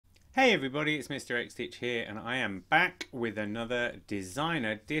Hey everybody, it's Mr. XStitch here and I am back with another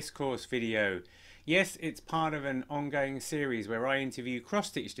Designer Discourse video. Yes, it's part of an ongoing series where I interview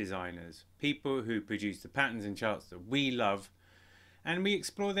cross-stitch designers, people who produce the patterns and charts that we love, and we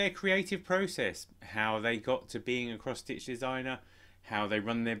explore their creative process, how they got to being a cross-stitch designer, how they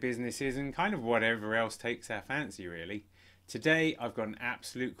run their businesses, and kind of whatever else takes our fancy really. Today I've got an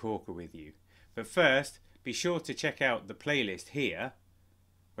absolute corker with you. But first, be sure to check out the playlist here,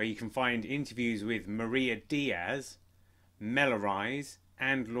 where you can find interviews with Maria Diaz, Melorize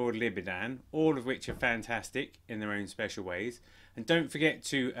and Lord Libidan, all of which are fantastic in their own special ways. And don't forget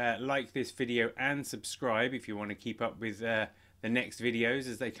to like this video and subscribe if you want to keep up with the next videos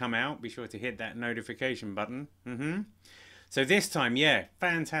as they come out. Be sure to hit that notification button. So this time, yeah,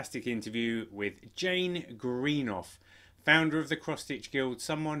 fantastic interview with Jane Greenoff, founder of the Cross Stitch Guild,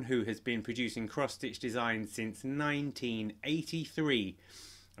 someone who has been producing cross stitch designs since 1983.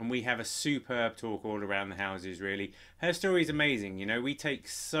 And we have a superb talk all around the houses really. Her story is amazing. You know, we take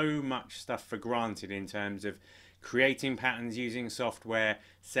so much stuff for granted in terms of creating patterns using software,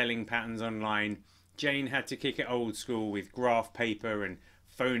 selling patterns online. Jane had to kick it old school with graph paper and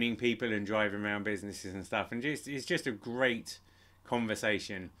phoning people and driving around businesses and stuff. And it's just a great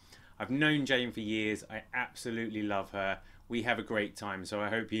conversation. I've known Jane for years. I absolutely love her. We have a great time, so I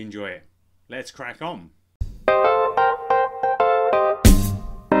hope you enjoy it. Let's crack on.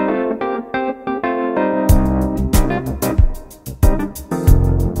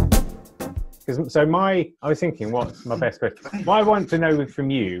 So I was thinking, what's my best question? What I want to know from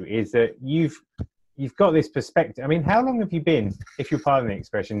you is that you've got this perspective. I mean, how long have you been, if you're pardon the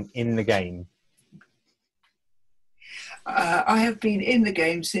expression, in the game? I have been in the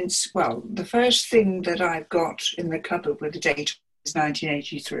game since, well, the first thing that I've got in the cupboard with the date is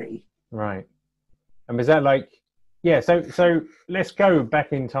 1983. Right. And was that like, yeah, so let's go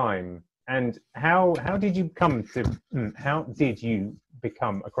back in time. And how did you come to, how did you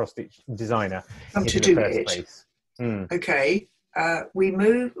become a cross-stitch designer in the first place? Okay. I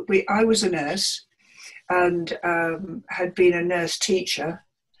was a nurse and had been a nurse teacher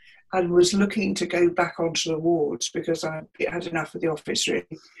and was looking to go back onto the wards because I had enough of the office really.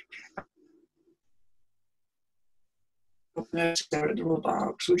 Nurse there at the Royal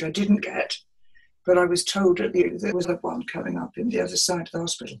Barracks, which I didn't get, but I was told that there was a one coming up in the other side of the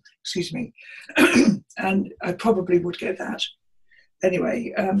hospital, excuse me, and I probably would get that.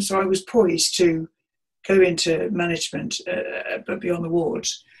 Anyway, so I was poised to go into management, but beyond the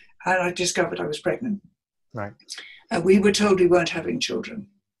wards, and I discovered I was pregnant. Right. We were told we weren't having children.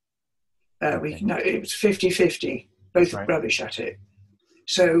 It was 50-50, both right. Rubbish at it.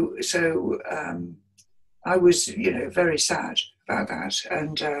 So I was, very sad about that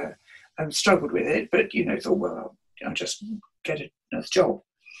and struggled with it, but, thought, well, I'll just get another job.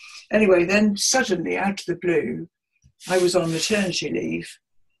 Anyway, then suddenly, out of the blue, I was on maternity leave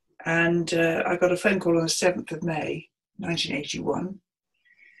and I got a phone call on the 7th of May, 1981,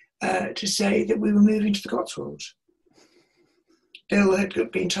 to say that we were moving to the Cotswolds. Bill had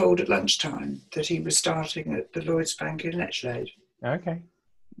been told at lunchtime that he was starting at the Lloyds Bank in Lechlade. Okay.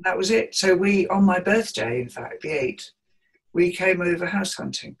 That was it. So on my birthday, in fact, the 8th, we came over house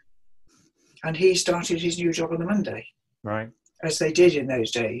hunting. And he started his new job on the Monday. Right. As they did in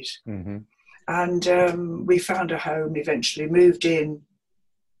those days. Mm-hmm. And we found a home, eventually moved in,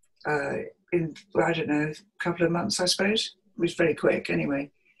 I don't know, a couple of months, I suppose. It was very quick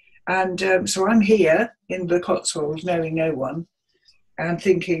anyway. And so I'm here in the Cotswolds, knowing no one, and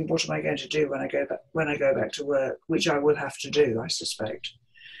thinking, what am I going to do when I go back to work, which I will have to do, I suspect.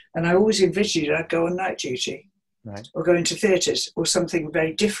 And I always envisioned I'd go on night duty, right, or go into theatres, or something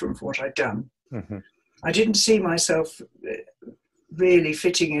very different from what I'd done. Mm-hmm. I didn't see myself really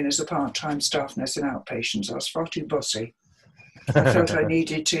fitting in as a part-time staff nurse in outpatients. I was far too bossy. I felt I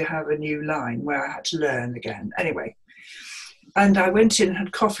needed to have a new line where I had to learn again. Anyway, and I went in and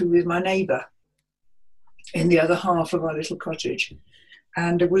had coffee with my neighbour in the other half of our little cottage.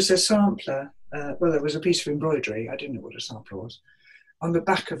 And there was a sampler, there was a piece of embroidery, I didn't know what a sampler was, on the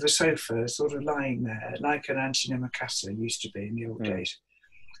back of the sofa, sort of lying there, like an antimacassar used to be in the old days.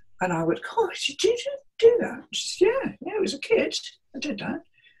 And I went, oh, did you do that? She said, yeah, it was a kid. I did that.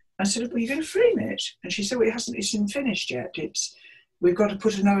 I said, well, you're going to frame it? And she said, well, it isn't finished yet. We've got to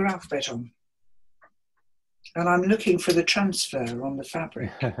put another alphabet on. And I'm looking for the transfer on the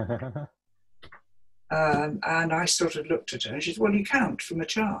fabric. And I sort of looked at her and she said, well, you count from a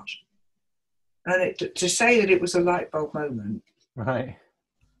chart. And to say that it was a light bulb moment. Right.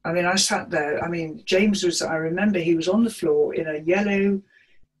 I mean, I sat there. I mean, I remember he was on the floor in a yellow,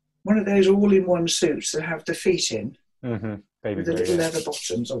 one of those all-in-one suits that have the feet in. Baby with the blue, little yeah. leather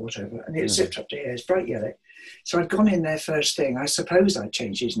bottoms or whatever, and it was zipped up to here. It's bright yellow. So I'd gone in there first thing. I suppose I'd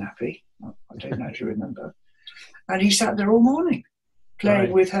changed his nappy. I don't actually remember. And he sat there all morning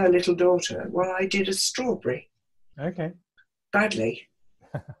playing with her little daughter while I did a strawberry. Okay. Badly.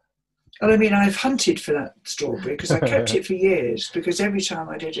 And I mean, I've hunted for that strawberry because I kept it for years, because every time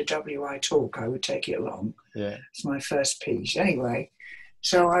I did a WI talk, I would take it along. Yeah. It's my first piece. Anyway,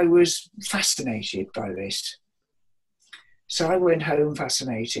 so I was fascinated by this. So I went home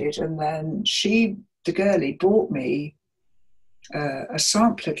fascinated, and then the girlie, bought me a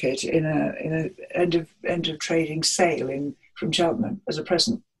sampler kit in a end of trading sale from Cheltenham as a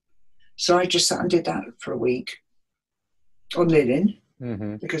present. So I just sat and did that for a week on linen,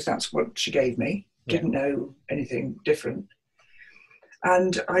 because that's what she gave me. Didn't know anything different.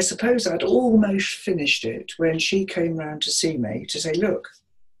 And I suppose I'd almost finished it when she came round to see me to say, look,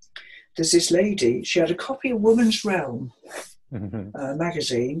 there's this lady, she had a copy of Woman's Realm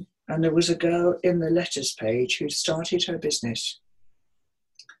magazine, and there was a girl in the letters page who started her business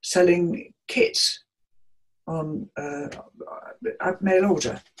selling kits on mail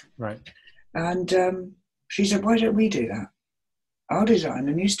order. Right. And she said, why don't we do that? I'll design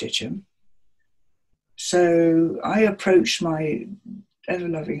them, you stitch them. So I approached my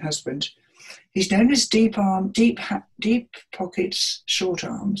ever-loving husband. He's known as deep pockets, short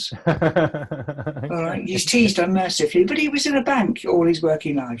arms. Okay. All right. He's teased unmercifully, but he was in a bank all his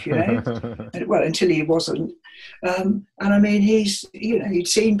working life, you know. Well, until he wasn't. And I mean, he'd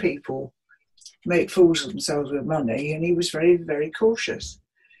seen people make fools of themselves with money, and he was very, very cautious.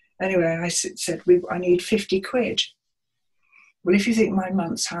 Anyway, I said, I need 50 quid. Well, if you think my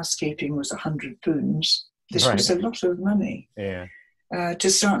month's housekeeping was 100 pounds, this was a lot of money to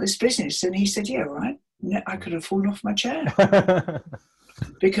start this business. And he said, yeah, right. I could have fallen off my chair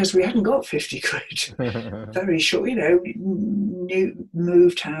because we hadn't got 50 quid. Very short, you know, new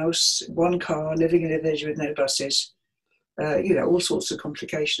moved house, one car, living in a village with no buses, you know, all sorts of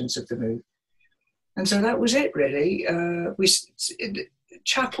complications of the move. And so that was it, really.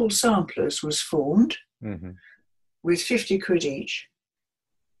 Chapel Samplers was formed with 50 quid each,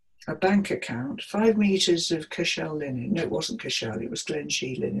 a bank account, 5 metres of Cashel linen. No, it wasn't Cashel, it was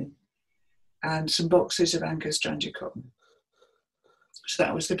Glenshee linen, and some boxes of Anchor stranded cotton. So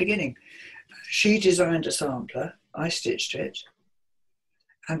that was the beginning. She designed a sampler, I stitched it,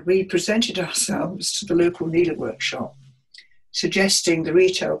 and we presented ourselves to the local needlework shop, suggesting the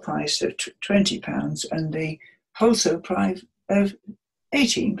retail price of £20 and the wholesale price of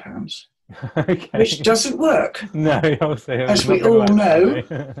 £18. Okay. Which doesn't work. No, as we all know.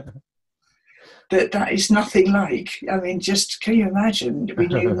 that is nothing like. I mean, just can you imagine? We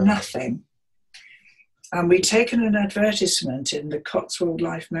knew nothing. And we'd taken an advertisement in the Cotswold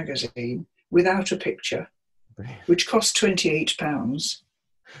Life magazine without a picture, which cost £28,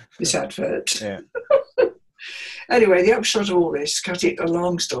 this advert. Yeah. Anyway, the upshot of all this, cut it a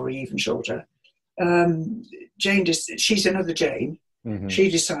long story even shorter. Jane, she's another Jane. She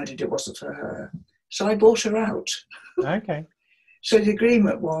decided it wasn't for her. So I bought her out. Okay. So the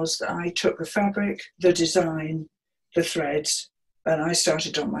agreement was that I took the fabric, the design, the threads, and I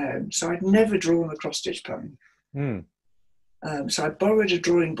started on my own. So I'd never drawn a cross-stitch pattern. So I borrowed a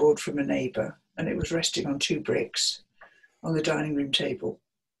drawing board from a neighbour, and it was resting on 2 bricks on the dining room table.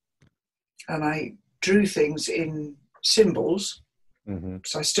 And I drew things in symbols,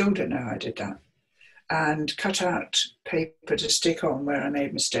 so I still don't know how I did that, and cut out paper to stick on where I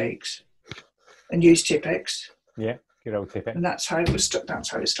made mistakes, and used Tipp-Ex. Yeah, good old Tipp-Ex. And that's how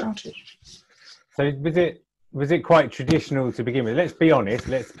it started. So was it quite traditional to begin with? Let's be honest.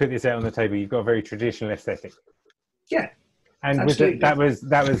 Let's put this out on the table. You've got a very traditional aesthetic. Yeah. And that was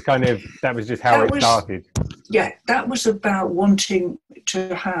just how it started. Yeah, that was about wanting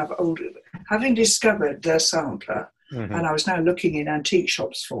to have having discovered their sampler, and I was now looking in antique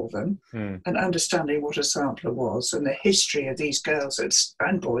shops for them and understanding what a sampler was and the history of these girls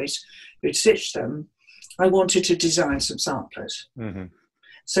and boys who'd stitched them. I wanted to design some samplers.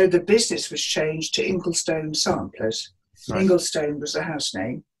 So the business was changed to Inglestone Samplers. Right. Inglestone was the house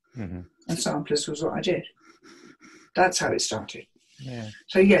name, and Samplers was what I did. That's how it started. Yeah.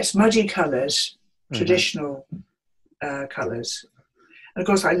 So yes, muddy colours, traditional colours. And of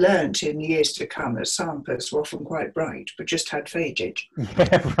course I learnt in the years to come that samplers were often quite bright, but just had faded.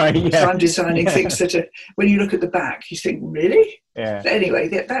 Yeah, right, yeah. So I'm designing things that are, when you look at the back, you think, really? Yeah. But anyway,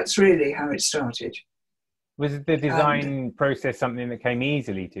 that's really how it started. Was the design process something that came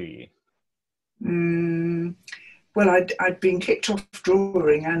easily to you? Well, I'd been kicked off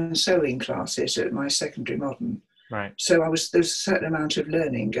drawing and sewing classes at my secondary modern. Right. So there's a certain amount of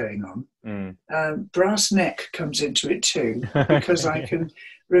learning going on. Brass neck comes into it too, because I can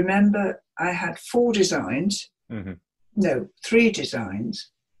remember I had 4 designs, no, 3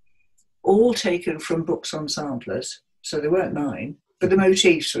 designs, all taken from books on samplers. So they weren't mine, but the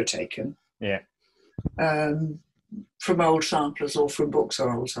motifs were taken. Yeah. From old samplers or from books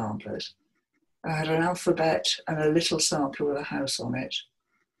on old samplers. I had an alphabet and a little sampler with a house on it,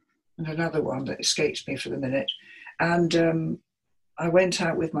 and another one that escapes me for the minute. And I went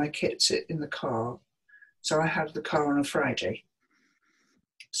out with my kits in the car. So I had the car on a Friday.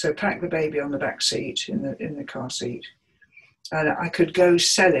 So packed the baby on the back seat in the car seat. And I could go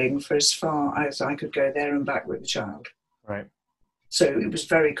selling for as far as I could go there and back with the child. Right. So it was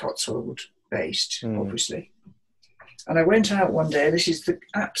very Cotswold based, obviously. And I went out one day, this is the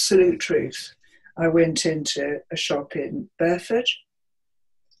absolute truth. I went into a shop in Burford,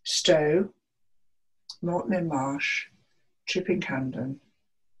 Stowe, Morton Marsh, Chipping Camden.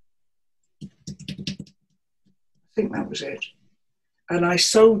 I think that was it. And I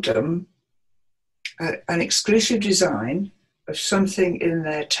sold them an exclusive design of something in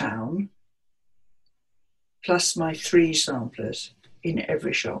their town, plus my 3 samplers in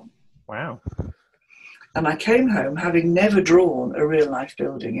every shop. Wow. And I came home having never drawn a real life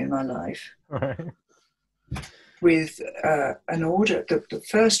building in my life. Right. With an order. The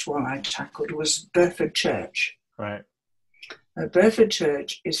first one I tackled was Burford Church. Right. Burford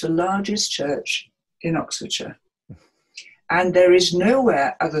Church is the largest church in Oxfordshire. And there is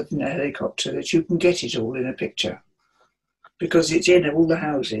nowhere other than a helicopter that you can get it all in a picture, because it's in all the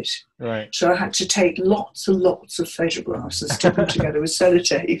houses. Right. So I had to take lots and lots of photographs and stick them together with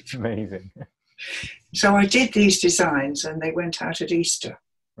sellotape. Amazing. So I did these designs and they went out at Easter.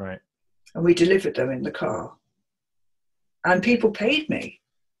 Right. And we delivered them in the car. And people paid me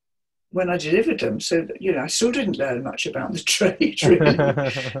when I delivered them. So, I still didn't learn much about the trade, really.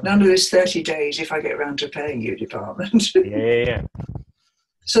 None of this 30 days if I get around to paying you department. Yeah.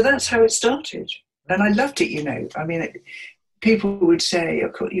 So that's how it started. And I loved it, I mean, people would say,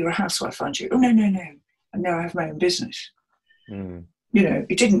 oh, you're a housewife, aren't you? Oh, no. And now I have my own business.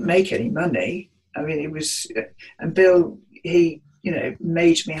 It didn't make any money. I mean, it was, and Bill, he,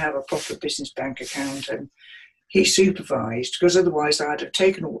 made me have a proper business bank account, and he supervised, because otherwise I took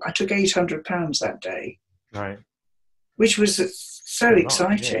 £800 that day. Right. Which was so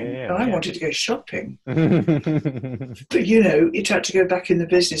exciting. Yeah, and I wanted to go shopping. But, it had to go back in the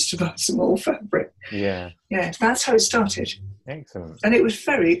business to buy some more fabric. Yeah. Yeah, that's how it started. Excellent. And it was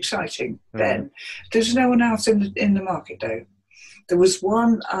very exciting then. There's no one else in the market, though. There was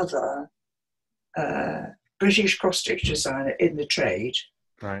one other British cross-stitch designer in the trade.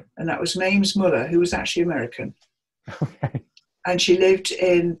 Right. And that was Mames Muller, who was actually American. Okay. And she lived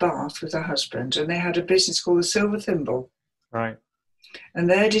in Bath with her husband, and they had a business called the Silver Thimble. Right. And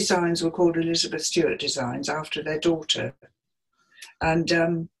their designs were called Elizabeth Stewart designs after their daughter. And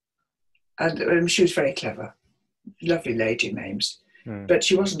she was very clever. Lovely lady, Mames. But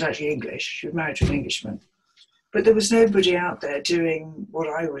she wasn't actually English. She was married to an Englishman. But there was nobody out there doing what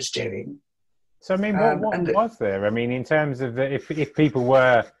I was doing. So, I mean, what was there? I mean, in terms of if people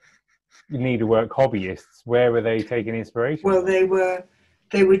were needlework hobbyists, where were they taking inspiration Well, from?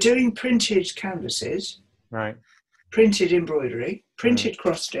 they were doing printed canvases. Right. Printed embroidery, printed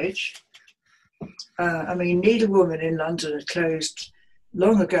cross-stitch. I mean, Needlewoman in London had closed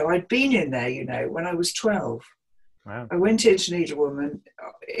long ago. I'd been in there, when I was 12. Wow. I went into Needlewoman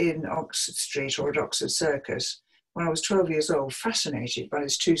in Oxford Street or at Oxford Circus when I was 12 years old, fascinated by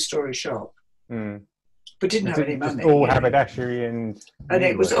this 2-story shop. But didn't have any money. All haberdashery and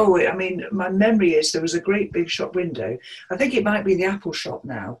it was, my memory is there was a great big shop window. I think it might be the Apple shop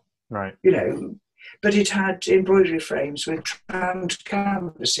now. Right. But it had embroidery frames with trammed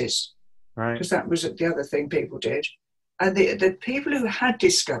canvases. Right. Because that was the other thing people did. And the people who had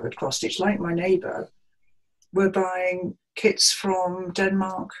discovered cross-stitch, like my neighbour, were buying kits from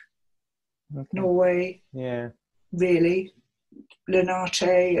Denmark, Norway. Yeah. Really.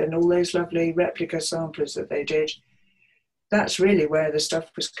 Linate and all those lovely replica samplers that they did. That's really where the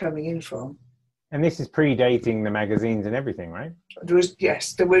stuff was coming in from. And this is predating the magazines and everything, right? There was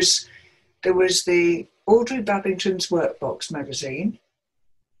the Audrey Babington's Workbox magazine.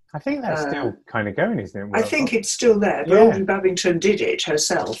 I think that's still kind of going, isn't it? I think it's still there, but Audrey Babington did it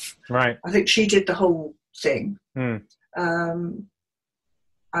herself. Right. I think she did the whole thing.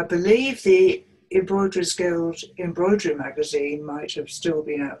 I believe the Embroiderers Guild embroidery magazine might have still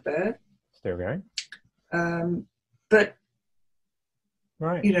been out there. Still going. But,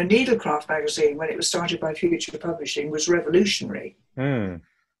 right. Needlecraft magazine, when it was started by Future Publishing, was revolutionary.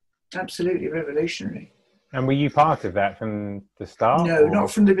 Absolutely revolutionary. And were you part of that from the start? No, or?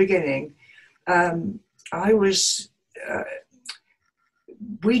 not from the beginning. I was.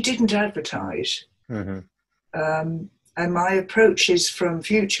 We didn't advertise, and my approaches from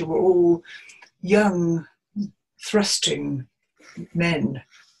Future were all young, thrusting men,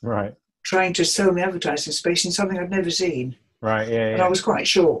 Right. trying to sell me advertising space in something I'd never seen. Right. Yeah. And I was quite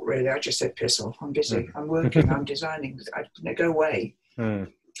short, really. I just said, "Piss off! I'm busy. I'm working. I'm designing. Go away."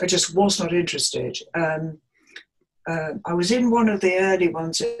 I just was not interested. I was in one of the early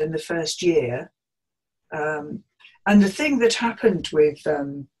ones in the first year. And the thing that happened with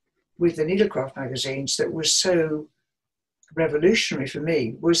the Needlecraft magazines that was so revolutionary for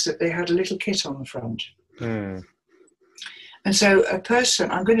me was that they had a little kit on the front. And so a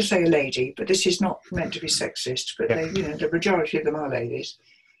person, I'm going to say a lady, but this is not meant to be sexist, but they, the majority of them are ladies.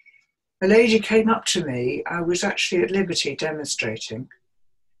 A lady came up to me. I was actually at Liberty demonstrating,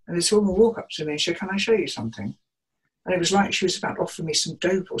 and this woman walked up to me and said, "Can I show you something?" And it was like she was about to offer me some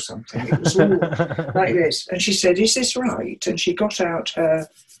dope or something. It was all like this. And she said, "Is this right?" And she got out her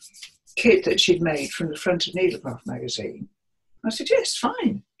kit that she'd made from the front of Needlecraft magazine. I said, "Yes,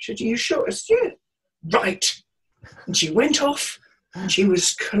 fine." She said, "Are you sure?" I said, "Yeah." "Right." And she went off and she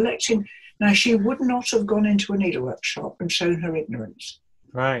was collecting. Now, she would not have gone into a needlework shop and shown her ignorance.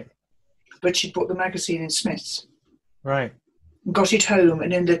 Right. But she'd bought the magazine in Smith's. Right. Got it home,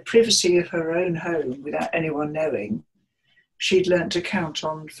 and in the privacy of her own home, without anyone knowing, she'd learnt to count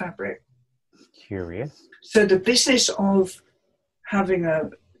on fabric. Curious. So the business of having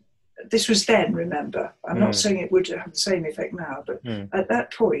this was then, remember, I'm not saying it would have the same effect now, but at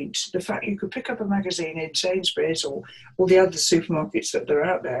that point, the fact you could pick up a magazine in Sainsbury's or all the other supermarkets that are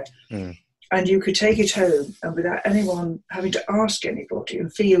out there, and you could take it home, and without anyone having to ask anybody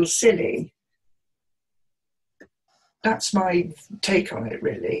and feel silly, that's my take on it,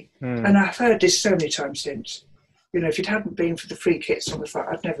 really. And I've heard this so many times since. If it hadn't been for the free kits on the front,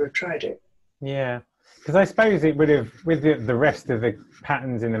 I'd never have tried it. Yeah. Because I suppose it would have, with the rest of the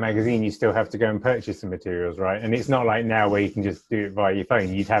patterns in the magazine, you still have to go and purchase the materials, right? And it's not like now where you can just do it via your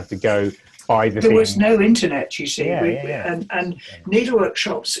phone. You'd have to go buy the There was no internet, you see. Yeah. And needlework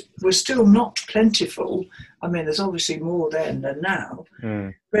shops were still not plentiful. I mean, there's obviously more then than now.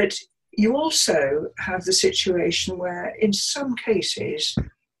 But you also have the situation where, in some cases,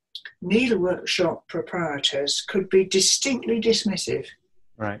 needlework shop proprietors could be distinctly dismissive.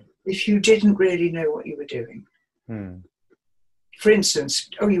 Right. If you didn't really know what you were doing. For instance,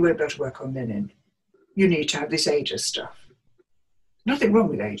 you won't be able to work on linen. You need to have this Ada stuff. Nothing wrong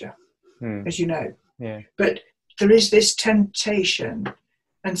with Ada, as you know. Yeah. But there is this temptation,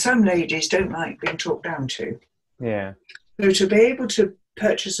 and some ladies don't like being talked down to. Yeah. So to be able to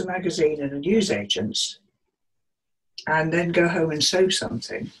purchase a magazine and a newsagent's and then go home and sew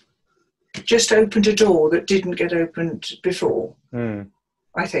something just opened a door that didn't get opened before.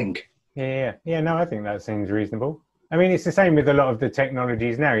 I think. Yeah. No, I think that seems reasonable. I mean, it's the same with a lot of the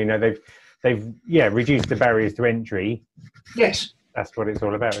technologies now. They've reduced the barriers to entry. Yes. That's what it's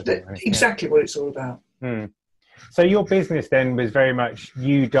all about. Isn't it? Exactly what it's all about. So your business then was very much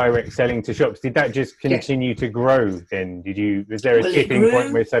you direct selling to shops. Did that just continue to grow then? Was there a tipping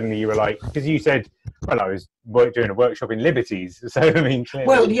point where suddenly you were like, because you said, well, I was doing a workshop in Liberties. So, I mean, clearly.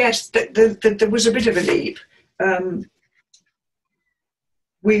 Well, yes, there was a bit of a leap.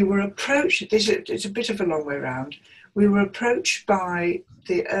 We were approached, it's a bit of a long way around. We were approached by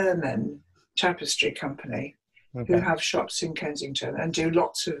the Erman Tapestry Company, who have shops in Kensington and do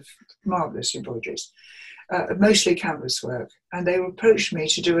lots of marvellous embroideries, mostly canvas work. And they approached me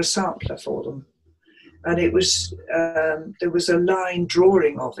to do a sampler for them. And it was, there was a line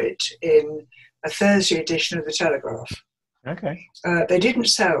drawing of it in a Thursday edition of the Telegraph. Okay. They didn't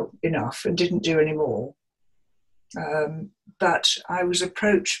sell enough and didn't do any more. But I was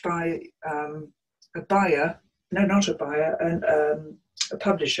approached by a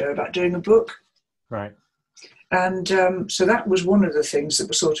publisher about doing a book. Right. And so that was one of the things that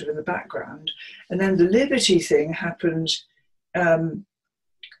was sort of in the background. And then the Liberty thing happened.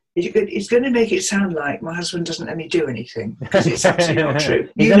 It's going to make it sound like my husband doesn't let me do anything, because it's absolutely not true.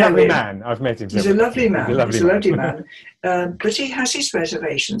 He's a lovely man. I've met him. He's a lovely man. He's a lovely man. But he has his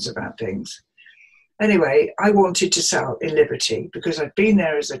reservations about things. Anyway, I wanted to sell in Liberty because I'd been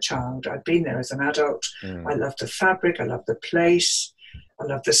there as a child. I'd been there as an adult. I loved the fabric. I loved the place. I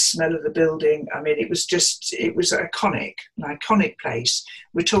loved the smell of the building. I mean, it was iconic, an iconic place.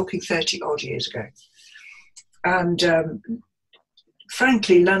 We're talking 30 odd years ago. And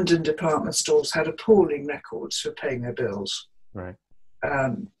frankly, London department stores had appalling records for paying their bills. Right.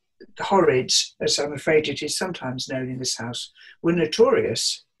 The Horrids, as I'm afraid it is sometimes known in this house, were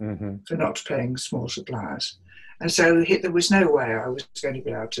notorious for not paying small suppliers. And so there was no way I was going to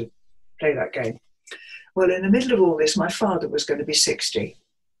be able to play that game. Well, in the middle of all this, my father was going to be 60.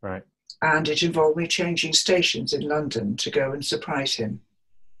 Right. And it involved me changing stations in London to go and surprise him.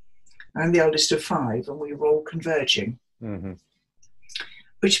 I'm the eldest of 5, and we were all converging,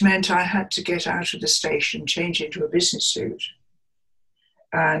 which meant I had to get out of the station, change into a business suit,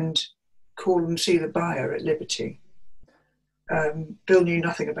 and call and see the buyer at Liberty. Bill knew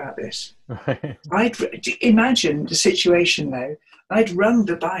nothing about this. Imagine the situation, though. I'd rung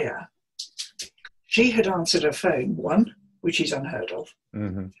the buyer. She had answered her phone, 1, which is unheard of.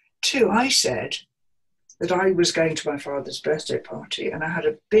 2, I said that I was going to my father's birthday party and I had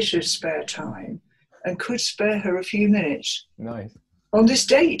a bit of spare time and could spare her a few minutes. Nice. On this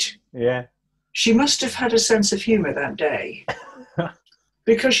date. Yeah. She must have had a sense of humour that day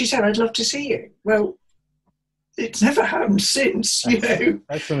because she said, I'd love to see you. Well, it's never happened since, you know.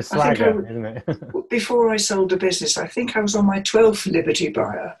 That's some swagger, isn't it? Before I sold the business, I think I was on my 12th Liberty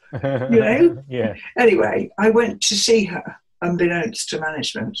buyer, you know. Yeah. Anyway, I went to see her, unbeknownst to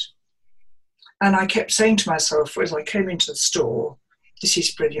management. And I kept saying to myself as I came into the store, this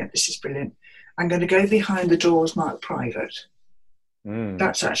is brilliant, this is brilliant. I'm going to go behind the doors marked private.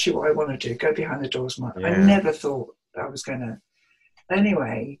 That's actually what I want to do, go behind the doors marked. I never thought I was going to.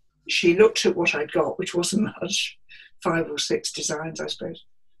 Anyway, she looked at what I'd got, which wasn't much, 5 or 6 designs, I suppose.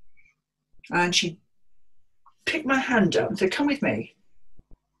 And she picked my hand up and said, come with me.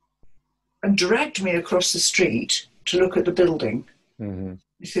 And dragged me across the street to look at the building.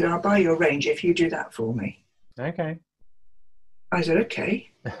 He said, I'll buy your range if you do that for me. Okay. I said,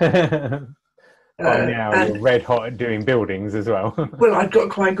 okay. Now you're red hot at doing buildings as well. Well, I'd got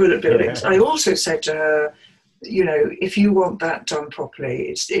quite good at buildings. I also said to her, you know, if you want that done properly,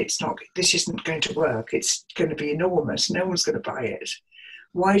 it's not, this isn't going to work. It's going to be enormous. No one's going to buy it.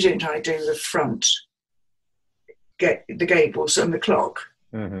 Why don't I do the front, get the gables and the clock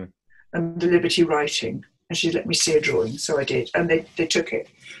and the Liberty writing? And she let me see a drawing, so I did. And they took it.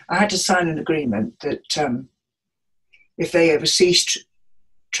 I had to sign an agreement that if they ever ceased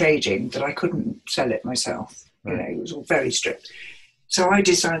trading, that I couldn't sell it myself. You know, it was all very strict. So I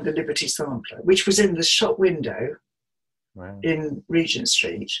designed the Liberty sampler, which was in the shop window in Regent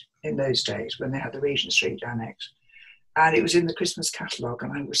Street in those days when they had the Regent Street annex. And it was in the Christmas catalogue,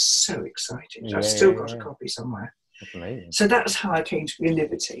 and I was so excited. I've still got a copy somewhere. That's amazing. So that's how I came to be a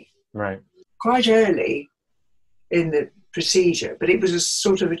Liberty. Right. Quite early in the procedure, but it was a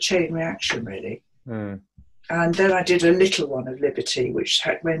sort of a chain reaction, really. And then I did a little one of Liberty, which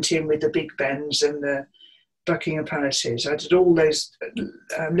went in with the Big Bens and the Buckingham Palaces. I did all those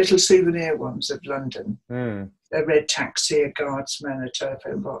little souvenir ones of London. A red taxi, a guardsman, a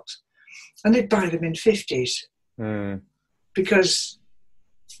telephone box. And they'd buy them in 50s. Because,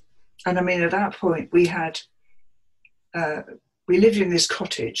 and I mean, at that point we had, we lived in this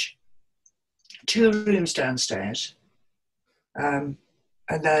cottage, 2 rooms downstairs, and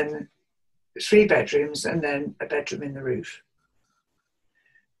then 3 bedrooms, and then a bedroom in the roof.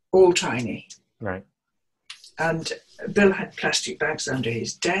 All tiny. Right. And Bill had plastic bags under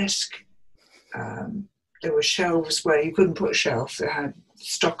his desk. There were shelves where you couldn't put a shelf that had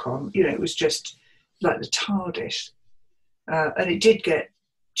stock on. You know, it was just like the TARDIS. And it did get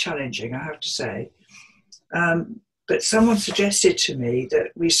challenging, I have to say. But someone suggested to me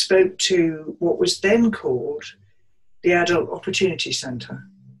that we spoke to what was then called the Adult Opportunity Centre,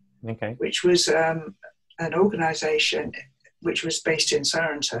 which was an organisation which was based in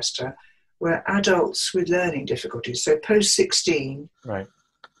Cirencester, where adults with learning difficulties, so post-16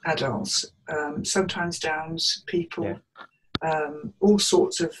 adults, sometimes Downs people, all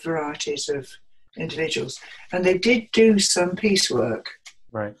sorts of varieties of individuals. And they did do some piecework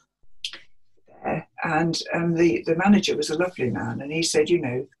there. And the manager was a lovely man, and he said, you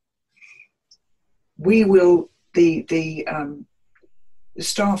know, we will, the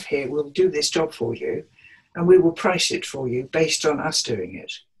staff here will do this job for you, and we will price it for you based on us doing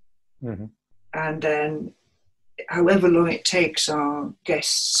it. And then however long it takes our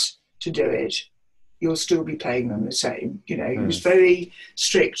guests to do it, you'll still be paying them the same. You know, he was very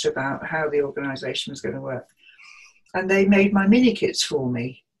strict about how the organisation was going to work. And they made my mini kits for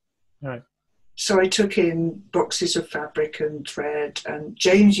me. So I took in boxes of fabric and thread, and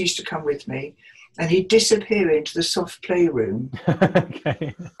James used to come with me, and he'd disappear into the soft playroom.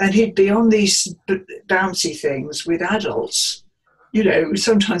 And he'd be on these bouncy things with adults, you know,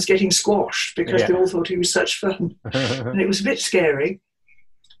 sometimes getting squashed because they all thought he was such fun. And it was a bit scary,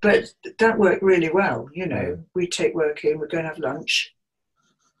 but that worked really well. You know, we'd take work in, we'd go and have lunch,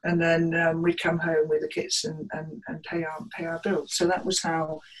 And then we'd come home with the kits and pay our bills. So that was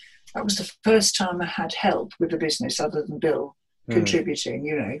the first time I had help with the business other than Bill contributing,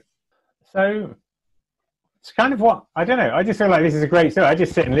 you know. So it's kind of what, I don't know, I just feel like this is a great story. I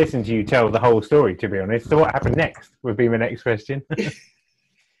just sit and listen to you tell the whole story, to be honest. So what happened next would be my next question.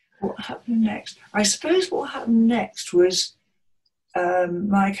 What happened next? I suppose what happened next was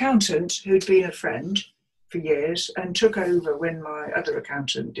my accountant, who'd been a friend for years and took over when my other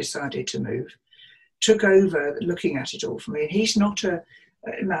accountant decided to move, took over looking at it all for me. And he's not a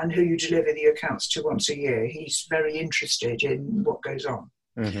man who you deliver the accounts to once a year. He's very interested in what goes on.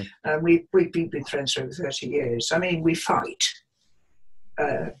 We've been friends for over 30 years. I mean, we fight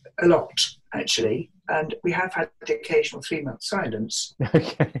a lot, actually, and we have had the occasional 3-month silence.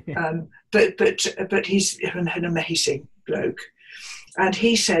 Okay. But he's an amazing bloke. And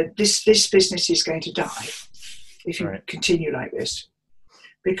he said, this business is going to die if you continue like this,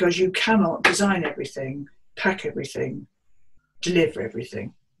 because you cannot design everything, pack everything, deliver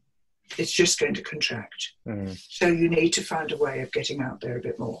everything. It's just going to contract. So you need to find a way of getting out there a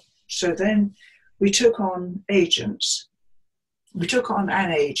bit more. So then we took on agents. We took on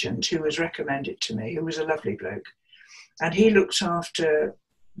an agent who was recommended to me, who was a lovely bloke. And he looked after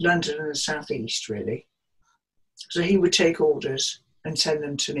London and the southeast, really. So he would take orders and send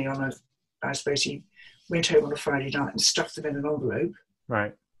them to me I suppose he went home on a Friday night and stuffed them in an envelope.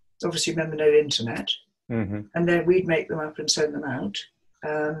 Right. Obviously, remember, no internet. And then we'd make them up and send them out.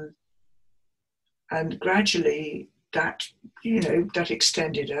 And gradually that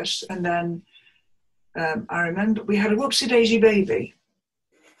extended us. And then I remember we had a whoopsie-daisy baby.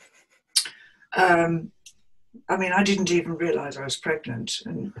 I mean, I didn't even realise I was pregnant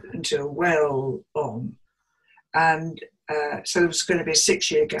until well on. And so there was going to be a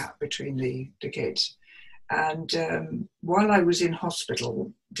 6-year gap between the kids. And while I was in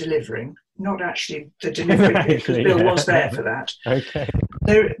hospital delivering, not actually the delivery, because Bill was there for that. Okay.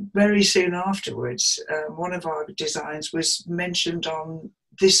 Very soon afterwards, one of our designs was mentioned on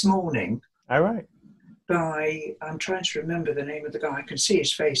This Morning. All right. I'm trying to remember the name of the guy. I can see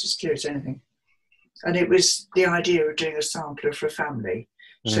his face as clear as anything. And it was the idea of doing a sampler for a family.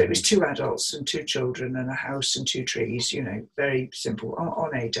 So it was 2 adults and 2 children and a house and 2 trees, you know, very simple,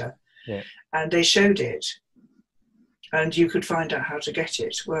 on Ada. Yeah. And they showed it. And you could find out how to get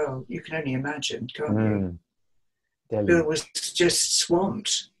it. Well, you can only imagine, can't you? Bill was just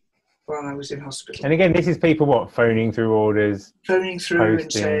swamped while I was in hospital. And again, this is people, phoning through orders? Phoning through posting.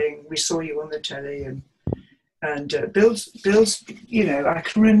 And saying, we saw you on the telly. And Bill's, you know, I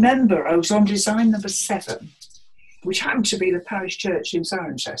can remember I was on design number 7, which happened to be the parish church in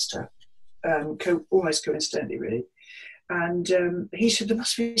Cirencester, almost coincidentally, really. And he said, there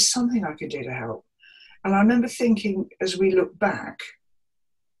must be something I could do to help. And I remember thinking, as we look back,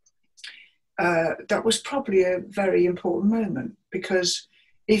 that was probably a very important moment, because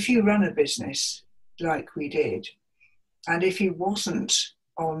if you run a business like we did, and if he wasn't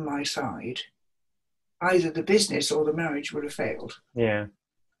on my side, either the business or the marriage would have failed. Yeah.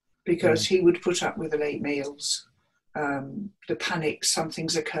 Because he would put up with the late meals, the panic,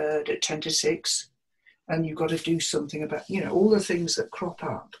 something's occurred at 10 to 6, and you've got to do something about, you know, all the things that crop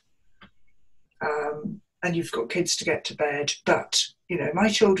up. And you've got kids to get to bed. But, you know, my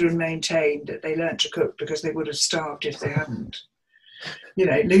children maintained that they learnt to cook because they would have starved if they hadn't. You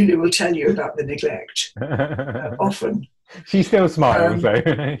know, Lulu will tell you about the neglect often. She still smiles,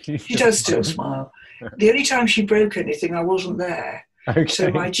 though. She does still smile. The only time she broke anything, I wasn't there. Okay. So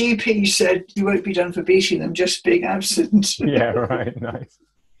my GP said, you won't be done for beating them, just being absent. Yeah, right, nice.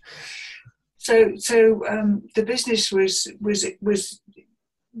 So the business was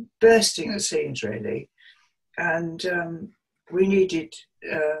bursting at the seams, really. And we needed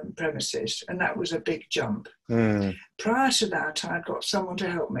premises, and that was a big jump. Prior to that, I'd got someone to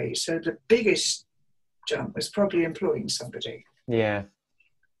help me. So the biggest jump was probably employing somebody. Yeah.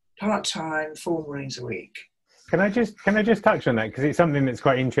 Part-time, 4 mornings a week. Can I just touch on that? Because it's something that's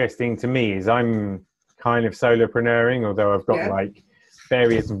quite interesting to me. Is I'm kind of solopreneuring, although I've got like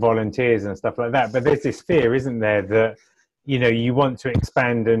various volunteers and stuff like that. But there's this fear, isn't there, that, you know, you want to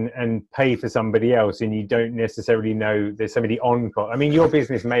expand and pay for somebody else, and you don't necessarily know there's somebody on call. I mean, your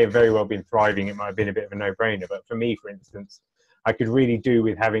business may have very well been thriving. It might have been a bit of a no-brainer. But for me, for instance, I could really do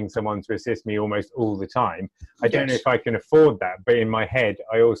with having someone to assist me almost all the time. I don't know if I can afford that, but in my head,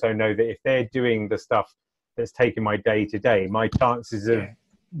 I also know that if they're doing the stuff that's taking my day to day, my chances of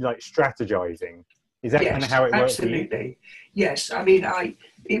like strategizing, is that kind of how it works? Absolutely. Yes. I mean,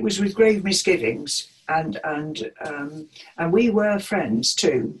 it was with grave misgivings, and we were friends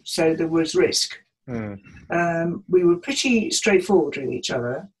too, so there was risk. We were pretty straightforward with each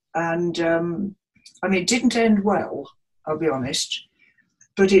other, and I mean, it didn't end well, I'll be honest,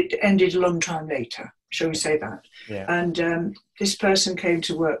 but it ended a long time later, shall we say that. Yeah. And this person came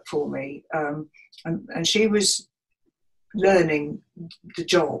to work for me, and she was learning the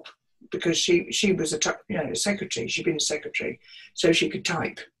job because she was a secretary. She'd been a secretary, so she could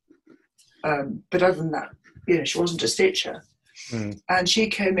type. But other than that, she wasn't a stitcher. And she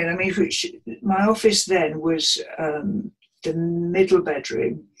came in. I mean, my office then was the middle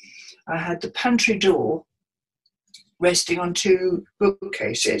bedroom. I had the pantry door resting on two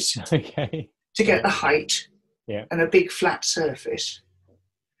bookcases Okay. to get the height, yeah, and a big flat surface.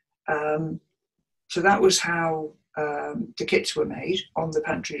 So that was how the kits were made, on the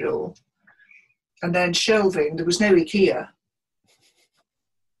pantry door. And then shelving, there was no IKEA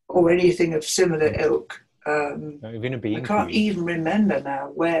or anything of similar ilk. I can't even remember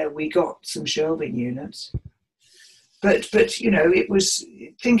now where we got some shelving units. But it was,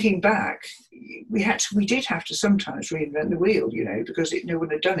 thinking back, we did have to sometimes reinvent the wheel, because no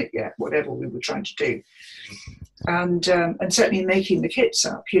one had done it yet, whatever we were trying to do. And certainly making the kits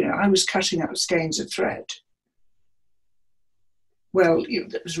up, I was cutting up skeins of thread. Well,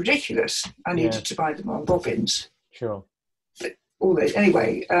 that was ridiculous. I needed to buy them on bobbins. Sure. But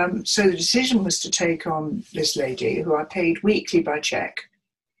anyway, so the decision was to take on this lady who I paid weekly by cheque.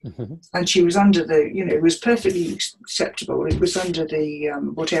 And she was under it was perfectly acceptable. It was under the,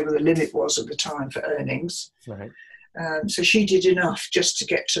 whatever the limit was at the time for earnings. Right. So she did enough just to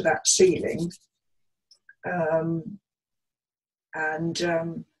get to that ceiling.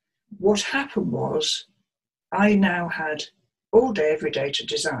 What happened was I now had all day, every day to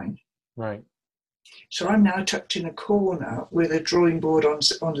design. Right. So I'm now tucked in a corner with a drawing board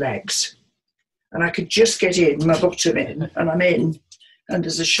on legs. And I could just get in, my bottom in, and I'm in. And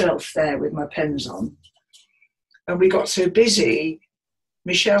there's a shelf there with my pens on. And we got so busy,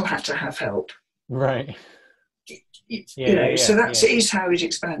 Michelle had to have help. Right. So that is how it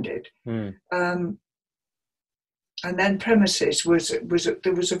expanded. And then premises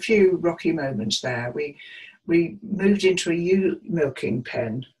there was a few rocky moments there. We moved into a ewe milking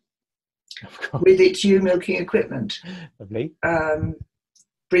pen with its ewe milking equipment. Lovely.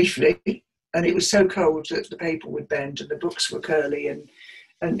 Briefly. And it was so cold that the paper would bend and the books were curly, and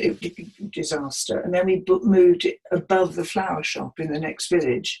it was a disaster. And then we moved it above the flower shop in the next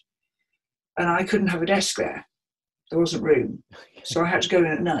village, and I couldn't have a desk there. There wasn't room. So I had to go in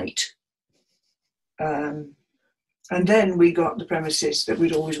at night. And then we got the premises that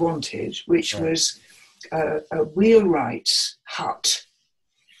we'd always wanted, which was a wheelwright's hut.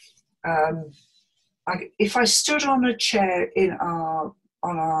 If I stood on a chair in our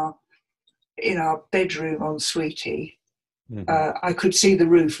bedroom en suite, I could see the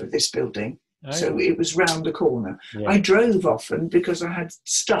roof of this building. Oh. So it was round the corner. Yeah. I drove often because I had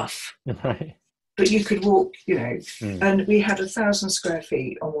stuff. Right. But you could walk, and we had 1,000 square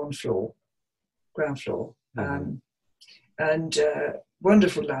feet on one floor, ground floor. And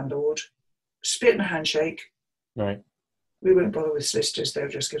wonderful landlord, spit and a handshake. Right. We won't bother with solicitors, they'll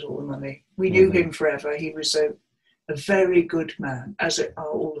just get all the money. We knew him forever. He was a very good man, as are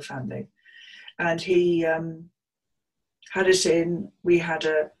all the family. And he had us in. We had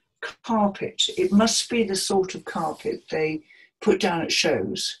a carpet. It must be the sort of carpet they put down at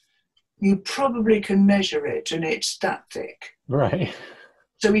shows. You probably can measure it, and it's that thick. Right.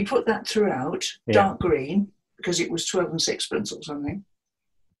 So we put that throughout, dark green, because it was 12 and sixpence or something.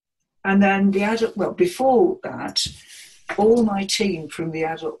 And then before that, all my team from the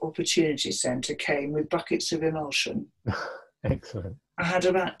Adult Opportunity Centre came with buckets of emulsion. Excellent. I had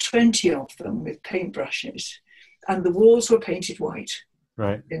about 20 of them with paintbrushes, and the walls were painted white.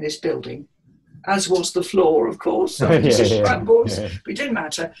 Right. In this building, as was the floor, of course. So but it didn't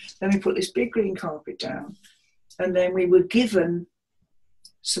matter. Then we put this big green carpet down, and then we were given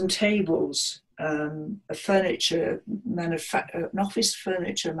some tables, an office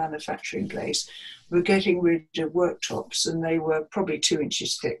furniture manufacturing place. We were getting rid of worktops, and they were probably 2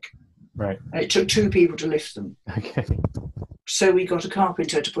 inches thick. Right. And it took 2 people to lift them. Okay. So we got a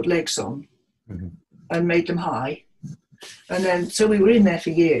carpenter to put legs on and made them high. And then, so we were in there for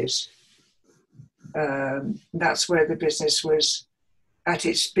years. That's where the business was at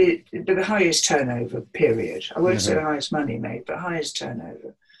its the highest turnover period. I won't say the highest money made, but highest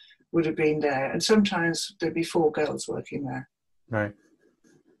turnover would have been there. And sometimes there'd be 4 girls working there. Right.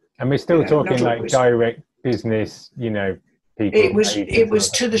 And we're still talking like always. Direct business, people. It was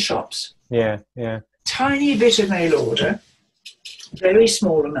to the shops. Yeah, yeah. Tiny bit of mail order, very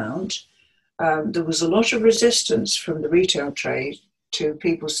small amount. There was a lot of resistance from the retail trade to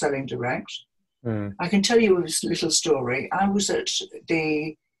people selling direct. Mm. I can tell you a little story. I was at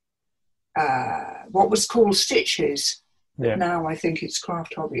the what was called Stitches, but Yeah. now I think it's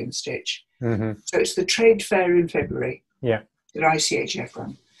Craft Hobby and Stitch. Mm-hmm. So it's the trade fair in February Yeah. that ICHF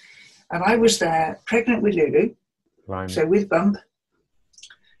run. And I was there pregnant with Lulu, so with Bump.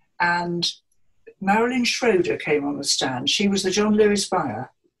 And Marilyn Schroeder came on the stand. She was the John Lewis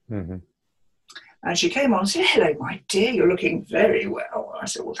buyer. Mm-hmm. And she came on and said, "Hello, my dear, you're looking very well." I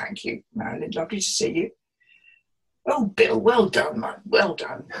said, "Well, thank you, Marilyn. Lovely to see you." "Oh, Bill, well done, man. Well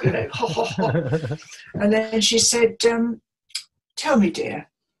done." You know, ho, ho, ho. And then she said, "Tell me, dear,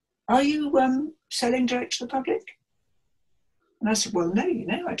 are you selling direct to the public?" And I said, "Well, no, you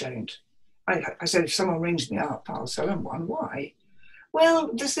know I don't." I said, "If someone rings me up, I'll sell them one." "Why?" "Well,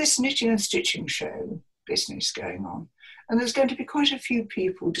 there's this knitting and stitching show business going on, and there's going to be quite a few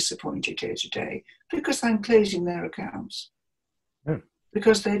people disappointed here today because I'm closing their accounts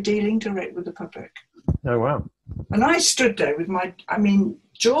because they're dealing direct with the public." Oh, wow. And I stood there with my,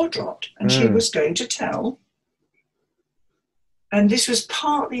 jaw dropped, and she was going to tell. And this was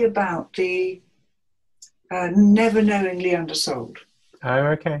partly about the never knowingly undersold. Oh,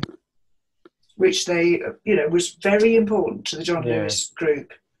 okay. Which they, was very important to the John Lewis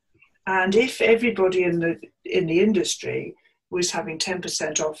group. And if everybody in the industry was having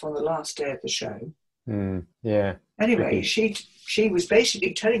 10% off on the last day of the show, anyway, she was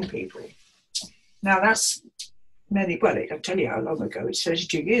basically telling people. Now that's I'll tell you how long ago. It's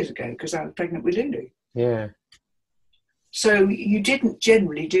 32 years ago because I was pregnant with Lulu. Yeah. So you didn't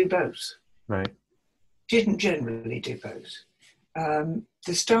generally do both. Right. Didn't generally do both.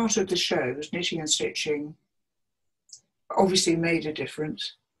 The start of the shows, knitting and stitching, obviously made a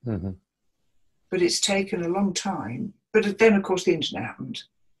difference. Mm-hmm. But it's taken a long time. But then, of course, the internet happened.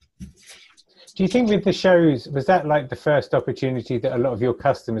 Do you think with the shows, was that like the first opportunity that a lot of your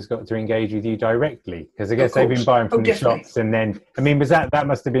customers got to engage with you directly? Because I guess they've been buying from the shops, and then, was that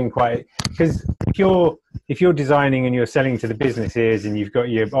must have been quite, because if you're designing and you're selling to the businesses and you've got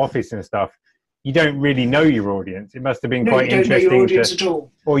your office and stuff, you don't really know your audience. It must have been quite interesting. You don't know your audience at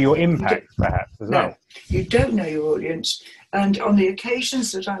all. Or your impact, perhaps, as well. You don't know your audience. And on the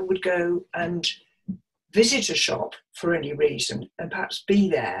occasions that I would go and visit a shop for any reason and perhaps be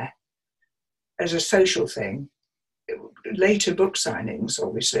there as a social thing, later book signings,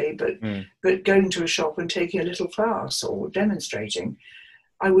 obviously, but going to a shop and taking a little class or demonstrating,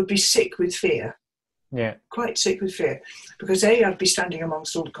 I would be sick with fear. Yeah. Quite sick with fear. Because I'd be standing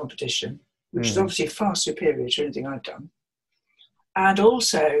amongst all the competition, which is obviously far superior to anything I've done. And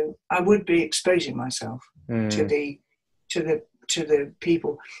also, I would be exposing myself to the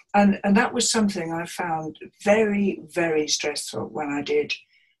people. And that was something I found very, very stressful when I did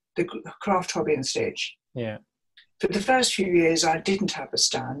the Craft Hobby and Stitch. Yeah. For the first few years, I didn't have a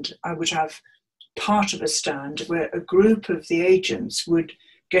stand. I would have part of a stand where a group of the agents would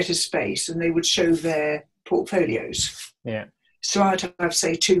get a space and they would show their portfolios. Yeah. So I'd have,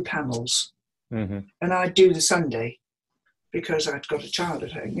 say, 2 panels. Mm-hmm. And I'd do the Sunday because I'd got a child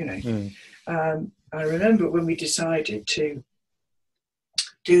at home, I remember when we decided to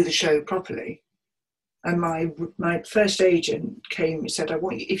do the show properly, and my first agent came and said, "I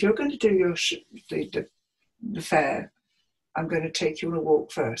want you, if you're going to do your the fair, I'm going to take you on a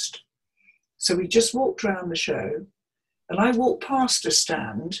walk first." So we just walked around the show, and I walked past a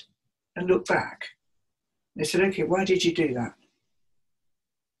stand and looked back. They said, "Okay, why did you do that?"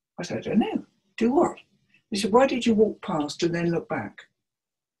 I said, "I don't know." "Do what?" He said, "Why did you walk past and then look back?"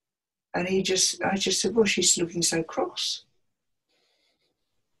 And I just said, "Well, she's looking so cross."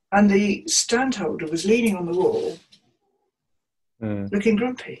 And the stand holder was leaning on the wall, looking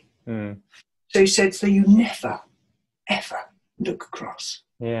grumpy. So he said, "So you never, ever look cross."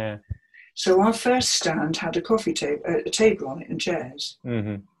 Yeah. So our first stand had a table on it and chairs.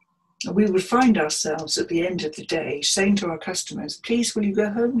 And we would find ourselves at the end of the day saying to our customers, "Please, will you go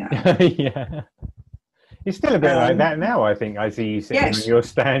home now?" Yeah. It's still a bit like that now, I think. I see you sitting on your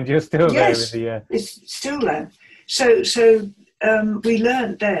stand. You're still there with the... It's still there. So we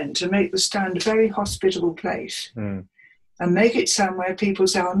learned then to make the stand a very hospitable place and make it somewhere people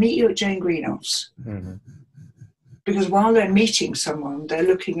say, "I'll meet you at Jane Greenoff's." Because while they're meeting someone, they're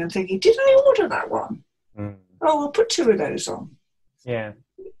looking and thinking, "Did I order that one? Oh, I'll put 2 of those on." Yeah.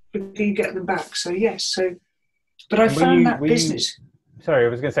 You get them back. So, yes. But I found that business... Sorry, I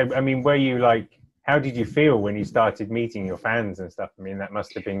was going to say, were you like... How did you feel when you started meeting your fans and stuff? That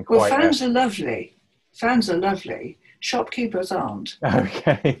must have been quite... Well, fans are lovely. Fans are lovely. Shopkeepers aren't.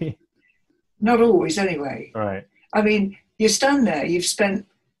 Okay. Not always, anyway. Right. You stand there, you've spent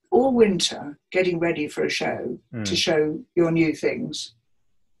all winter getting ready for a show to show your new things.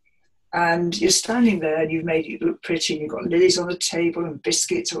 And you're standing there and you've made it look pretty. You've got lilies on the table and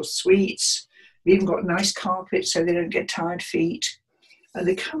biscuits or sweets. You've even got nice carpet so they don't get tired feet. And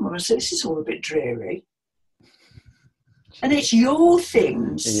they come on and say, this is all a bit dreary. And it's your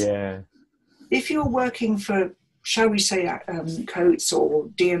things. Yeah. If you're working for, shall we say, Coates or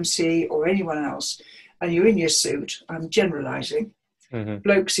DMC or anyone else, and you're in your suit, I'm generalising,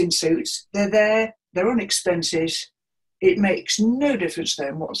 blokes in suits, they're there, they're on expenses. It makes no difference to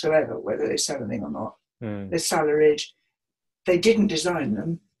them whatsoever whether they sell anything or not. They're salaried. They didn't design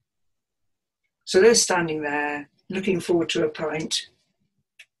them. So they're standing there looking forward to a pint.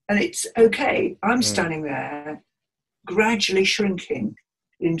 And it's okay. I'm standing there gradually shrinking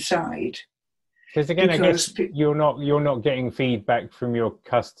inside. Because again, I guess you're not getting feedback from your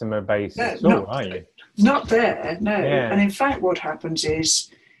customer base at all, are you? Not there, no. Yeah. And in fact, what happens is,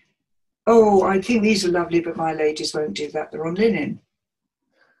 oh, I think these are lovely, but my ladies won't do that. They're on linen.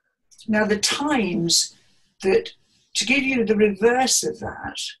 Now, the times that, to give you the reverse of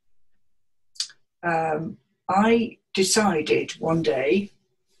that, I decided one day,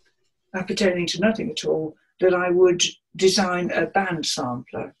 pertaining to nothing at all, that I would design a band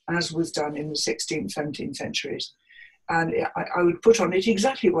sampler, as was done in the 16th, 17th centuries. And I would put on it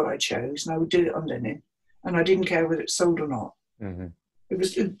exactly what I chose, and I would do it on linen. And I didn't care whether it sold or not. It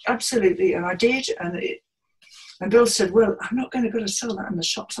was absolutely, and I did. And Bill said, well, I'm not going to go to sell that in the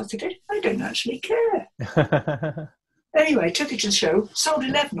shops. I said, I don't actually care. Anyway, took it to the show, sold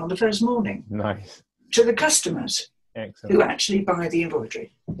 11 on the first morning. Nice. To the customers. Excellent. Who actually buy the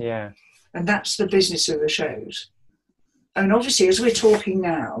embroidery. Yeah. And that's the business of the shows. And obviously, as we're talking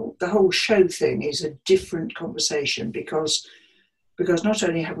now, the whole show thing is a different conversation because not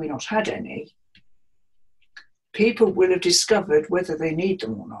only have we not had any, people will have discovered whether they need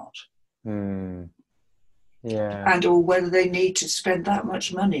them or not. Yeah. And or whether they need to spend that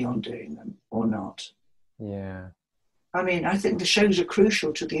much money on doing them or not. Yeah. I mean, I think the shows are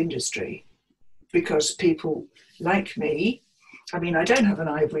crucial to the industry because people like me, I mean, I don't have an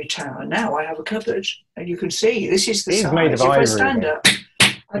ivory tower now. I have a cupboard, and you can see this is the size. Made of ivory, I stand up,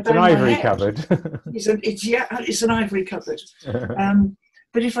 it's an ivory cupboard. it's an ivory cupboard.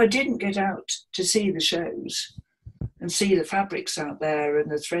 But if I didn't get out to see the shows and see the fabrics out there and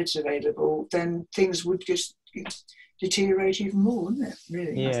the threads available, then things would just deteriorate even more, wouldn't it?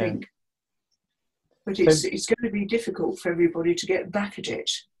 Really, I think. But it's going to be difficult for everybody to get back at it.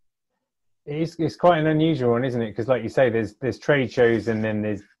 It's quite an unusual one, isn't it? Because, like you say, there's trade shows and then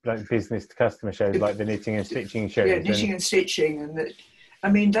there's like business to customer shows, like the knitting and stitching shows. Yeah, knitting and stitching, and I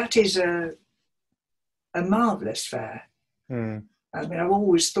mean that is a marvellous fair. I mean, I've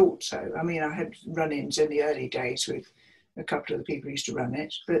always thought so. I mean, I had run-ins in the early days with a couple of the people who used to run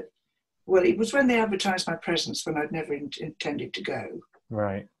it, but it was when they advertised my presence when I'd never intended to go.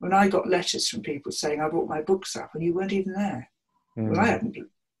 Right. When I got letters from people saying I brought my books up and you weren't even there. Well, I hadn't.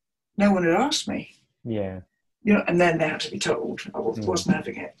 No one had asked me. Yeah. You know, and then they had to be told. I wasn't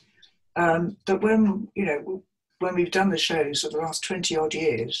having it. But when we've done the shows for the last 20 odd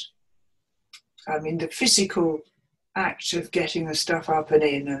years, I mean, the physical act of getting the stuff up and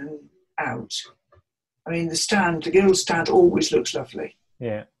in and out. I mean, the guild stand always looks lovely.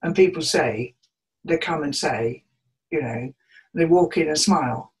 Yeah. And people say, they come and say, you know, they walk in and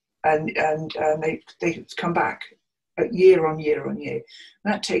smile and they come back year on year on year.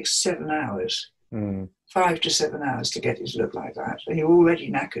 That takes 7 hours, 5 to 7 hours to get it to look like that. And you're already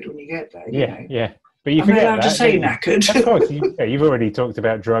knackered when you get there. You know? Yeah. But you forget allowed to say knackered. Of course, you've already talked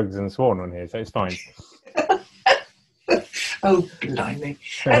about drugs and sworn on here, so it's fine. Oh, blimey.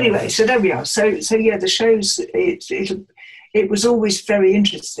 Anyway, so there we are. So yeah, the shows, it was always very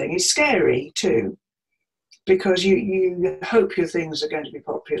interesting. It's scary too, because you hope your things are going to be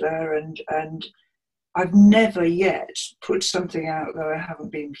popular, and I've never yet put something out that I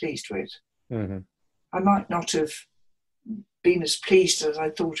haven't been pleased with. Mm-hmm. I might not have been as pleased as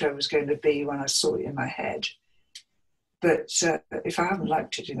I thought I was going to be when I saw it in my head. But if I haven't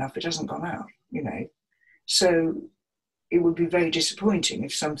liked it enough, it hasn't gone out, you know. So it would be very disappointing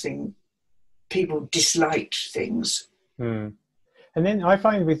if people disliked things. Mm. And then I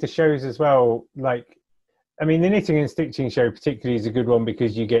find with the shows as well, like, I mean, the knitting and stitching show particularly is a good one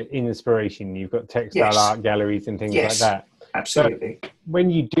because you get inspiration. You've got textile art galleries and things like that. Absolutely. But when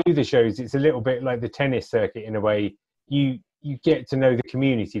you do the shows, it's a little bit like the tennis circuit in a way. You get to know the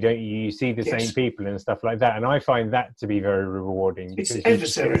community, don't you? You see the same people and stuff like that. And I find that to be very rewarding because you get a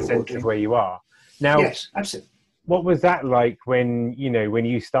sense of where you are. Now, yes, absolutely. What was that like when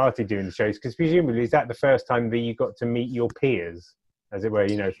you started doing the shows? Because presumably, is that the first time that you got to meet your peers, as it were,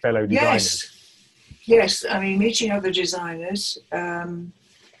 fellow designers? Yes. I mean, meeting other designers.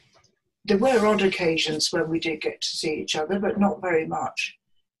 there were odd occasions when we did get to see each other, but not very much.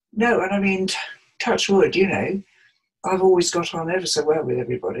 No, and I mean, touch wood, you know, I've always got on ever so well with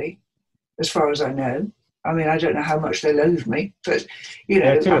everybody, as far as I know. I mean, I don't know how much they loathe me, but, you know,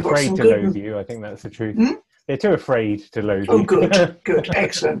 They're too I've got afraid some to good... loathe you. I think that's the truth. They're too afraid to loathe you. Oh, good, good,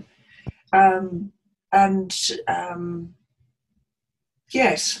 excellent.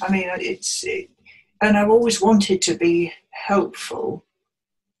 Yes, I mean, and I've always wanted to be helpful.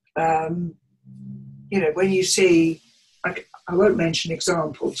 You know, when you see, I won't mention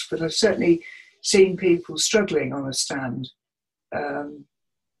examples, but I've certainly seen people struggling on a stand.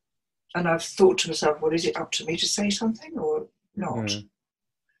 And I've thought to myself, well, is it up to me to say something or not?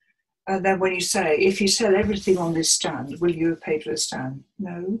 And then when you say, if you sell everything on this stand, will you have paid for the stand?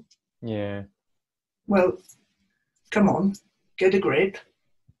 No. Yeah. Well, come on, get a grip.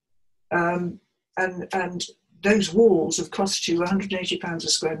 And those walls have cost you £180 a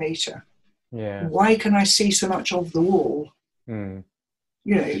square metre. Yeah. Why can I see so much of the wall? You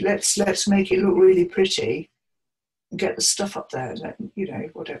know, let's make it look really pretty and get the stuff up there, you know,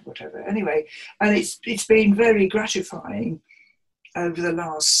 whatever. Anyway, and it's been very gratifying over the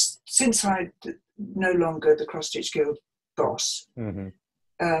last, since I'm no longer the Cross Stitch Guild boss,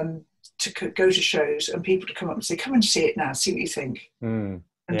 to go to shows and people to come up and say, come and see it now, see what you think. And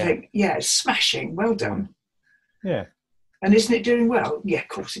think, yeah, it's smashing, well done. Yeah. And isn't it doing well? Yeah, of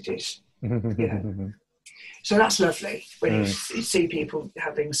course it is. You know. So that's lovely when you see people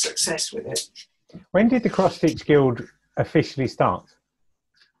having success with it. When did the Cross Stitch Guild officially start?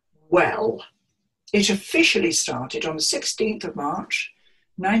 Well, it officially started on the 16th of March,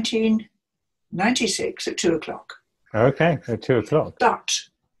 1996 at 2 o'clock. Okay, at 2 o'clock.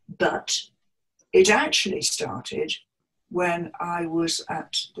 But it actually started when I was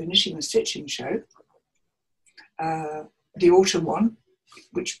at the Knitting and Stitching show, the autumn one,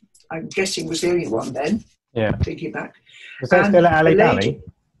 which I'm guessing was the only one then. Yeah. Thinking back. Was that still at Ali Pali?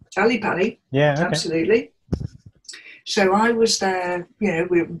 Ali Pali. Yeah, okay. Absolutely. So I was there, you know,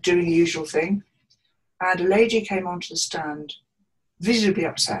 we were doing the usual thing, and a lady came onto the stand, visibly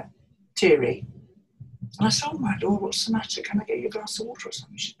upset, teary. And I said, oh my Lord, what's the matter? Can I get you a glass of water or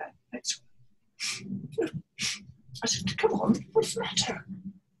something? She said, next one. I said, come on, what's the matter?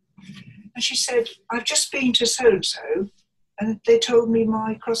 And she said, I've just been to so-and-so, and they told me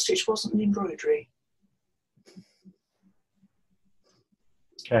my cross stitch wasn't an embroidery.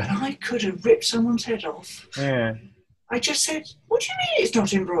 Yeah. And I could have ripped someone's head off. Yeah. I just said, what do you mean it's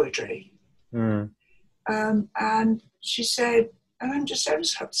not embroidery? And she said, and I'm just ever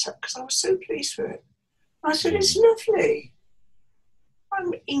so upset because I was so pleased with it. I said, it's lovely.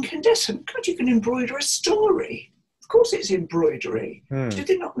 I'm incandescent. God, you can embroider a story. Of course it's embroidery. Did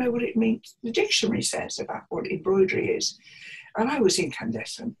they not know what it means? The dictionary says about what embroidery is. And I was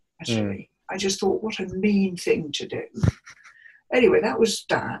incandescent, actually. I just thought, what a mean thing to do. Anyway, that was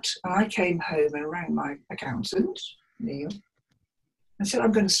that. And I came home and rang my accountant, Neil, and said,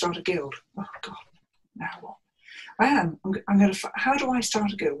 I'm going to start a guild. Oh, God, now what? I am. I'm going to. How do I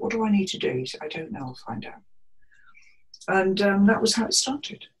start a guild? What do I need to do? He said, I don't know. I'll find out. And that was how it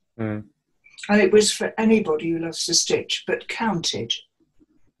started. And it was for anybody who loves to stitch, but counted.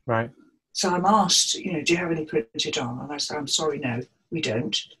 Right. So I'm asked, you know, do you have any printed on? And I said, I'm sorry, no, we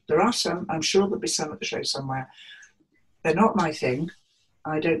don't. There are some. I'm sure there'll be some at the show somewhere. They're not my thing.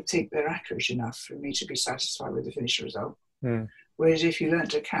 I don't think they're accurate enough for me to be satisfied with the finished result. Whereas if you learn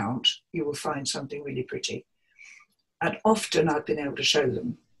to count, you will find something really pretty. And often I've been able to show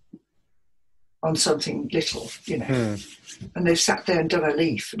them on something little, you know. And they've sat there and done a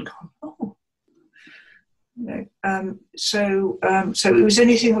leaf and gone, oh. You know, so it was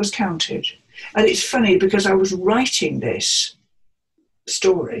anything that was counted. And it's funny because I was writing this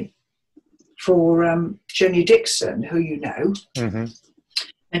story for Jenny Dixon, who you know.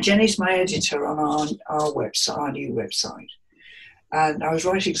 And Jenny's my editor on our website, our new website. And I was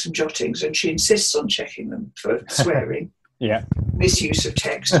writing some jottings, and she insists on checking them for swearing, misuse of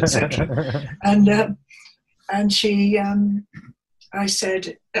text, etc. And she, I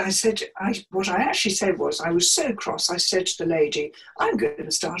said, what I actually said was, I was so cross. I said to the lady, I'm going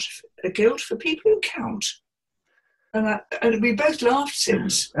to start a guild for people who count. And we both laughed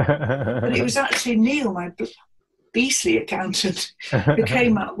since. And it was actually Neil, my beastly accountant, who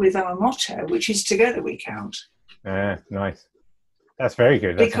came up with our motto, which is together we count. Nice. That's very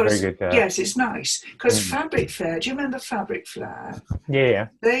good. That's very good. Yes, it's nice. Because Fabric Fair, do you remember Fabric Fair? Yeah.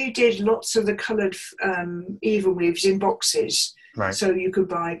 They did lots of the coloured even weaves in boxes. Right. So you could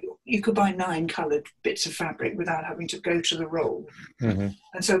buy 9 coloured bits of fabric without having to go to the roll. And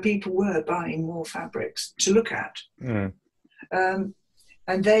so people were buying more fabrics to look at. And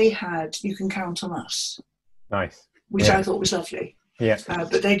and they had You Can Count on Us. Nice. Which I thought was lovely. Yeah.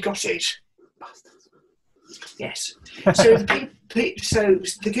 But they'd got it. Yes. So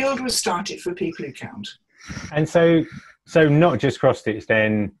the guild was started for people who count. And so not just cross stitch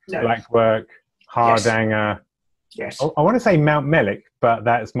then, no. Blackwork, Hardanger. Yes. I want to say Mount Mellick, but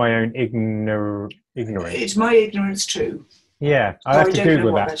that's my own ignorance. It's my ignorance too. Yeah, I'll have to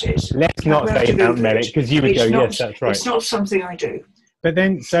Google that. Let's not say Mount Mellick, because you would go, yes, that's right. It's not something I do. But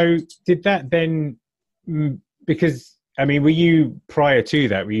then, so did that then, because, I mean, were you, prior to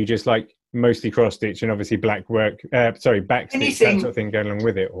that, were you just like mostly cross stitch and obviously backstitch, that sort of thing going along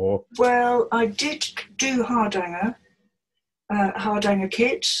with it, or? Well, I did do Hardanger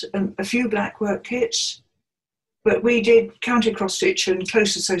kits and a few Blackwork kits, but we did counted cross stitch and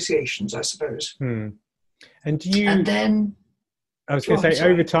close associations, I suppose. And do you? And then I was going to say,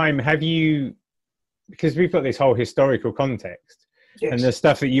 over time, have you? Because we've got this whole historical context, yes. and the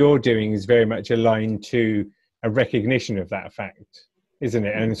stuff that you're doing is very much aligned to a recognition of that fact, isn't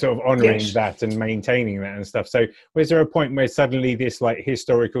it? And sort of honouring yes. that and maintaining that and stuff. So was there a point where suddenly this like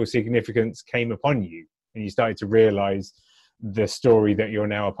historical significance came upon you and you started to realise the story that you're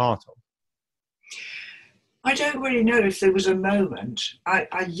now a part of? I don't really know if there was a moment. I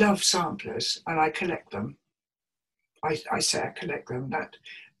love samplers and I collect them. I say I collect them. That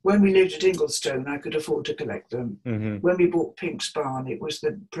when we lived at Inglestone, I could afford to collect them. Mm-hmm. When we bought Pink's Barn, it was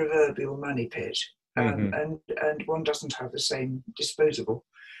the proverbial money pit. Mm-hmm. And one doesn't have the same disposable.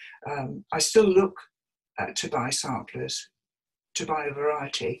 I still look to buy samplers, to buy a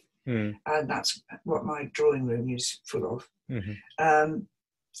variety, and that's what my drawing room is full of. Mm-hmm.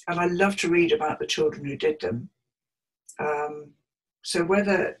 And I love to read about the children who did them. So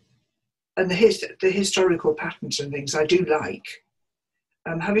the historical patterns and things I do like.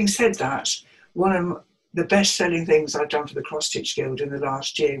 Having said that, one of the best-selling things I've done for the Cross Stitch Guild in the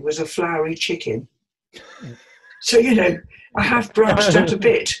last year was a flowery chicken. So, you know, I have branched out a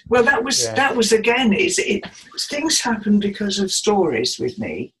bit. Well, that was again, things happen because of stories with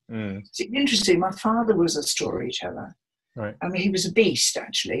me. It's interesting. My father was a storyteller. Right. I mean, he was a beast,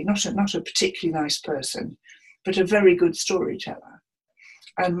 actually, not a particularly nice person, but a very good storyteller.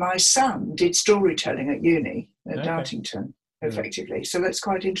 And my son did storytelling at uni at Dartington, effectively. So that's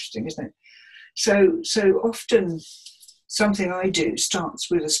quite interesting, isn't it? So often something I do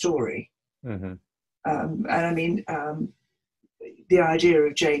starts with a story. Mm-hmm. And I mean, the idea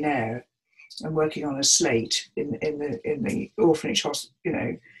of Jane Eyre and working on a slate in the orphanage hospital, you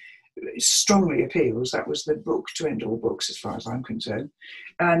know, strongly appeals. That was the book to end all books, as far as I'm concerned.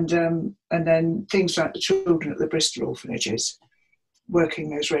 And then things like the children at the Bristol orphanages, working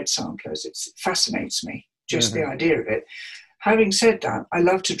those red samplers, it fascinates me, just the idea of it. Having said that, I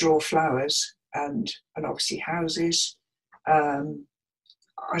love to draw flowers and obviously houses.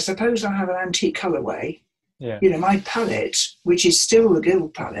 I suppose I have an antique colourway. Yeah. You know, my palette, which is still the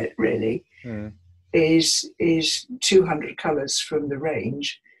Guild palette, really, is 200 colours from the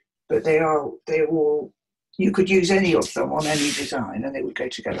range, but they're all, you could use any of them on any design and they would go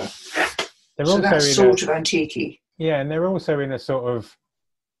together. So that's sort of antique-y. Yeah, and they're also in a sort of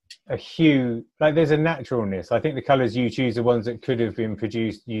a hue, like there's a naturalness. I think the colours you choose are ones that could have been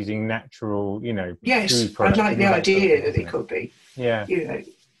produced using natural, you know. Yes, I'd like the idea that they could be. Yeah. You know,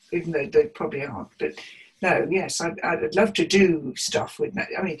 even though they probably aren't. But no, yes, I'd love to do stuff with that.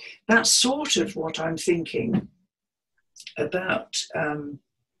 I mean, that's sort of what I'm thinking about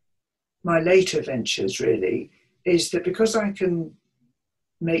my later ventures, really, is that because I can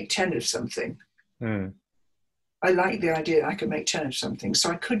make 10 of something, I like the idea that I can make 10 of something. So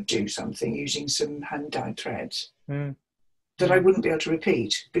I could do something using some hand-dyed threads that I wouldn't be able to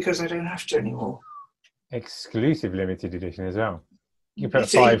repeat because I don't have to anymore. Exclusive limited edition as well. You put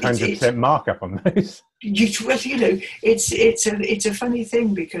 500% markup on those. Well, you know, it's a funny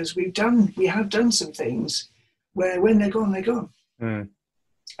thing because we have done some things where when they're gone, they're gone.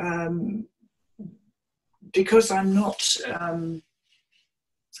 Because I'm not.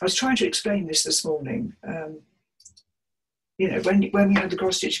 I was trying to explain this morning. You know, when we had the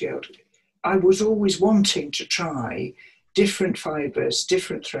Cross Stitch Guild, I was always wanting to try different fibres,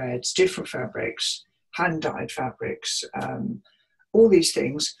 different threads, different fabrics, hand-dyed fabrics, all these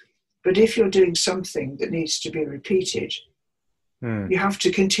things. But if you're doing something that needs to be repeated, you have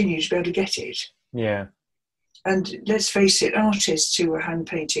to continue to be able to get it. Yeah. And let's face it, artists who are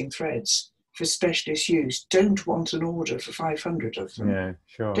hand-painting threads for specialist use don't want an order for 500 of them. Yeah,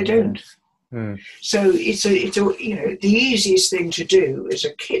 sure. They don't. So it's you know, the easiest thing to do as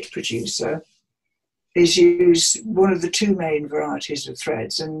a kit producer is use one of the two main varieties of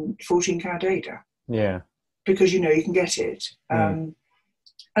threads and 14 count Ada. Yeah. Because you know you can get it.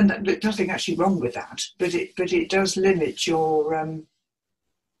 And there's nothing actually wrong with that, but it does limit your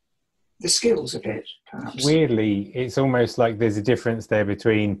the skills a bit, perhaps. Weirdly, it's almost like there's a difference there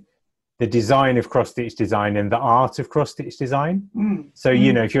between the design of cross-stitch design and the art of cross-stitch design. So,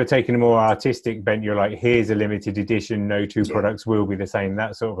 you know, if you're taking a more artistic bent, you're like, here's a limited edition, no two products will be the same,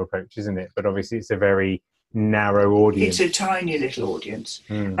 that sort of approach, isn't it? But obviously it's a very narrow audience. It's a tiny little audience.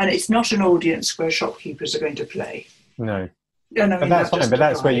 And it's not an audience where shopkeepers are going to play. No. No, but that's fine, but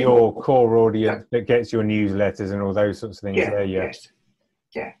that's where your core audience that gets your newsletters and all those sorts of things there. Yes.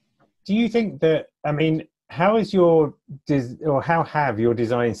 Yeah. Do you think that, I mean, how has your, or how have your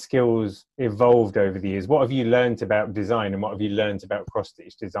design skills evolved over the years? What have you learned about design and what have you learned about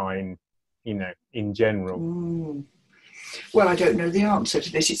cross-stitch design, you know, in general? Well, I don't know the answer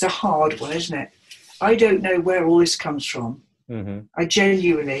to this. It's a hard one, isn't it? I don't know where all this comes from. I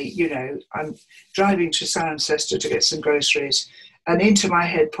genuinely, you know, I'm driving to Cirencester to get some groceries and into my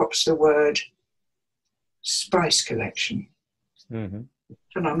head pops the word spice collection. And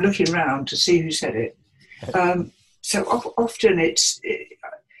I'm looking around to see who said it. So often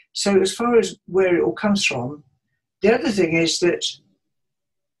so as far as where it all comes from, the other thing is that,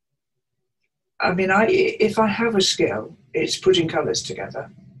 I mean, if I have a skill, it's putting colours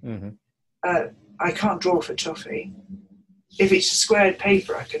together. I can't draw for toffee. If it's a squared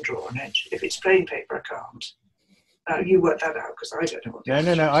paper, I can draw on it. If it's plain paper, I can't. You work that out because I don't know what.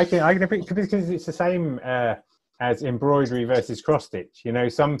 No. I can because it's the same as embroidery versus cross stitch. You know,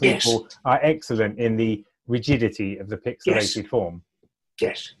 some people are excellent in the rigidity of the pixelated form.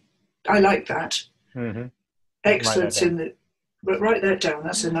 Yes, I like that. Excellence in the. But write that down.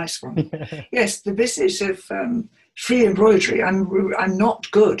 That's a nice one. Yes, the business of free embroidery. I'm not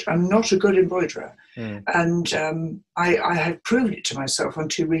good. I'm not a good embroiderer, and I have proved it to myself on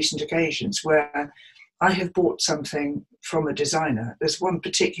 2 recent occasions where I have bought something from a designer. There's one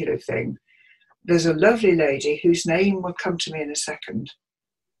particular thing. There's a lovely lady whose name will come to me in a second.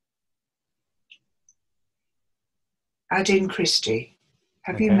 Adin Christie.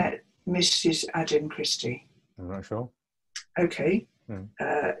 Have you met Mrs. Adin Christie? I'm not sure. Okay.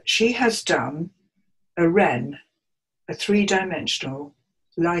 She has done a wren, a 3-dimensional,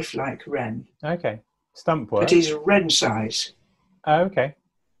 lifelike wren. Okay. Stump work. It is wren size. Oh, okay.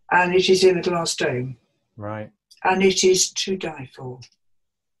 And it is in a glass dome. Right. And it is to die for.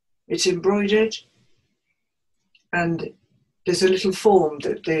 It's embroidered, and there's a little form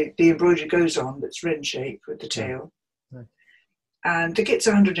that the embroidery goes on that's wren shaped with the tail. Right. And the kit's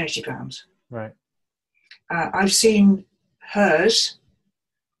 £180. Right. I've seen hers.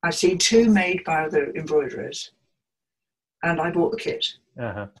 I've seen 2 made by other embroiderers, and I bought the kit.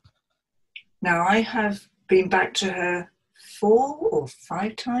 Now I have been back to her 4 or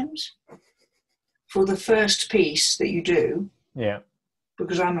 5 times for the first piece that you do. Yeah.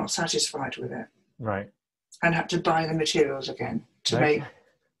 Because I'm not satisfied with it. Right. And had to buy the materials again to make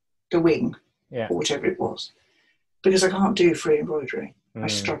the wing or whatever it was. Because I can't do free embroidery. I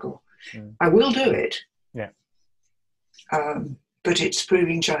struggle. I will do it. Yeah. But it's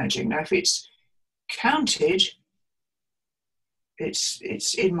proving challenging. Now, if it's counted,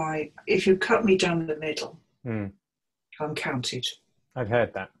 it's in my, if you cut me down the middle, I'm counted. I've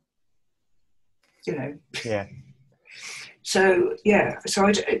heard that. You know. Yeah. So, yeah.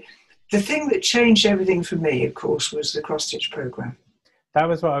 So the thing that changed everything for me, of course, was the cross-stitch program. That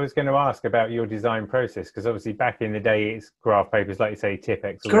was what I was going to ask about your design process, because obviously back in the day it's graph papers, like you say,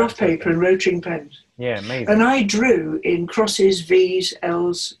 Tipex. Graph paper and rotring pens. Yeah, amazing. And I drew in crosses, V's,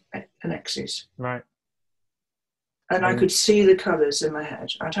 L's and X's. Right. And I could see the colours in my head.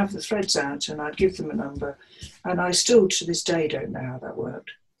 I'd have the threads out and I'd give them a number. And I still, to this day, don't know how that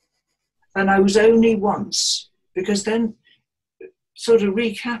worked. And I was only once, because then, sort of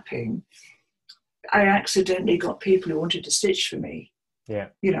recapping, I accidentally got people who wanted to stitch for me. Yeah.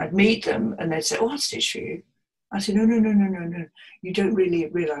 You know, I'd meet them and they'd say, "Oh, I'll stitch for you." I said, No. You don't really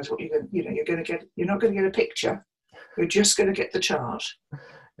realise what you're going to, you know, you're not going to get a picture. You're just going to get the chart.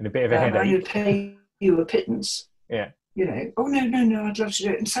 And a bit of a headache. And I would pay you a pittance. Yeah. You know, "Oh, no, I'd love to do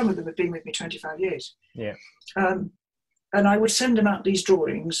it." And some of them have been with me 25 years. Yeah. And I would send them out these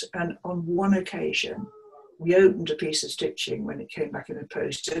drawings. And on one occasion, we opened a piece of stitching when it came back in the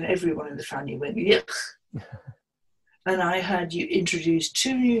post, and everyone in the family went, "Yuck." And I had introduced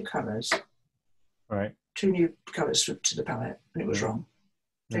 2 new colours. Right. 2 new colours to the palette, and it was wrong.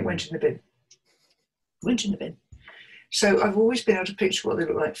 They went in the bin. So I've always been able to picture what they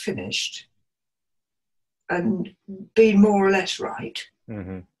look like finished and be more or less right.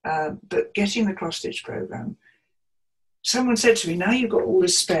 But getting the cross-stitch program, someone said to me, "Now you've got all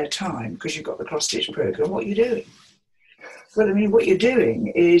this spare time because you've got the cross-stitch program, what are you doing?" Well, I mean, what you're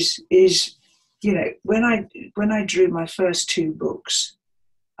doing is you know, when I drew my first 2 books,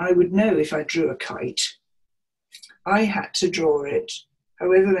 I would know if I drew a kite, I had to draw it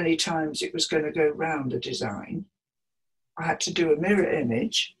however many times it was going to go round the design. I had to do a mirror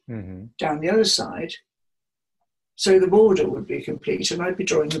image down the other side, so the border would be complete, and I'd be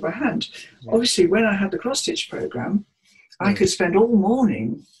drawing it by hand. Yeah. Obviously, when I had the cross-stitch program, I could spend all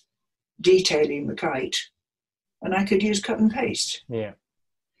morning detailing the kite, and I could use cut and paste. Yeah,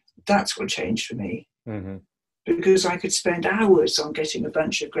 that's what changed for me, because I could spend hours on getting a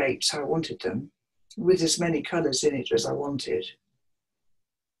bunch of grapes how I wanted them, with as many colours in it as I wanted.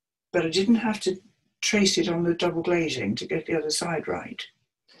 But I didn't have to trace it on the double glazing to get the other side right,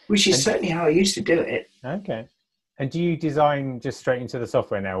 which is certainly how I used to do it. Okay. And do you design just straight into the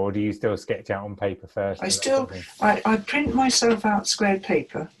software now, or do you still sketch out on paper first? I print myself out squared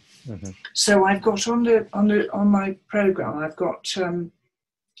paper. So I've got on my program, I've got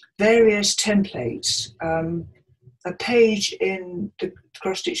various templates, a page in the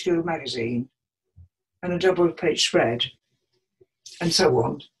Cross Stitch Guild magazine, and a double page spread, and so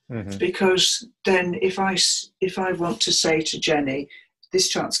on. Because then if I want to say to Jenny, this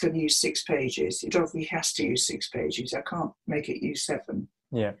chart's going to use 6 pages, it obviously has to use 6 pages. I can't make it use 7.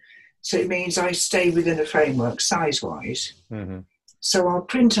 Yeah. So it means I stay within a framework size-wise. So I'll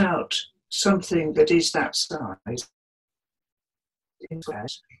print out something that is that size in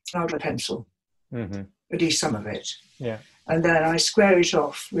squares, and I'll do a pencil, at least some of it. Yeah. And then I square it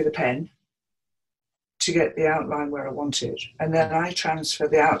off with a pen to get the outline where I want it. And then I transfer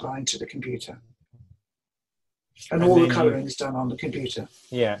the outline to the computer. And all the colouring is done on the computer.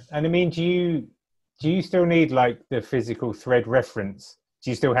 Yeah. And I mean, do you still need like the physical thread reference?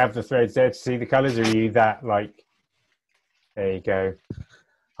 Do you still have the threads there to see the colours, or are you that like, there you go.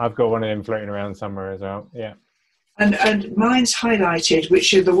 I've got one of them floating around somewhere as well. Yeah. And mine's highlighted,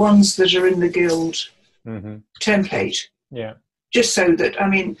 which are the ones that are in the Guild template. Yeah. Just so that, I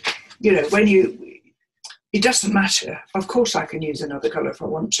mean, you know, it doesn't matter. Of course I can use another colour if I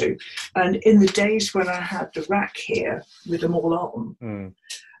want to. And in the days when I had the rack here with them all on,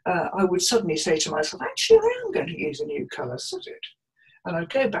 I would suddenly say to myself, actually, I am going to use a new colour, sod it. And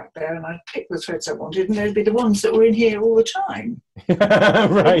I'd go back there and I'd pick the threads I wanted, and they'd be the ones that were in here all the time.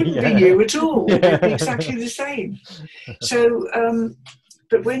 Right, it wouldn't be new at all. They'd be exactly the same. So,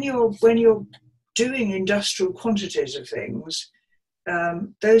 but when you're doing industrial quantities of things,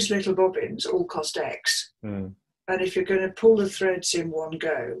 those little bobbins all cost X. And if you're going to pull the threads in one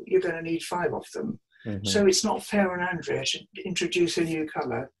go, you're going to need 5 of them. So it's not fair on Andrea to introduce a new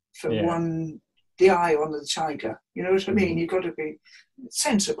colour for the eye on the tiger. You know what I mean? You've got to be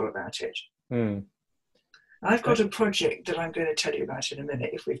sensible about it. I've got a project that I'm going to tell you about in a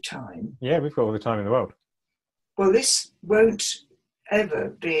minute if we've time. Yeah, we've got all the time in the world. Well, this won't ever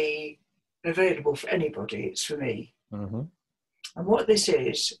be available for anybody. It's for me. And what this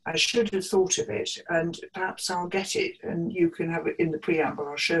is, I should have thought of it, and perhaps I'll get it and you can have it in the preamble.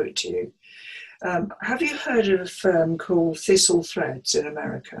 I'll show it to you. Have you heard of a firm called Thistle Threads in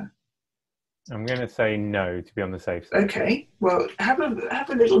America? I'm going to say no, to be on the safe side. Okay, well, have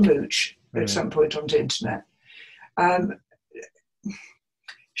a little mooch at some point on the internet.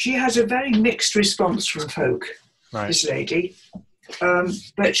 She has a very mixed response from folk, this lady.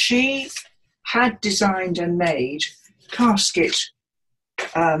 But she had designed and made casket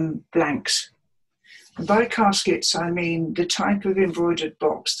blanks. And by caskets, I mean the type of embroidered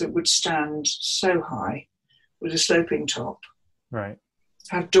box that would stand so high with a sloping top. Right.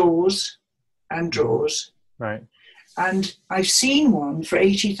 Have doors and drawers. Right. And I've seen one for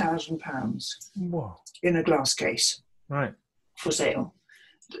 £80,000 in a glass case. Right. For sale.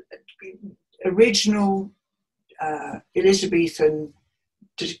 Original Elizabethan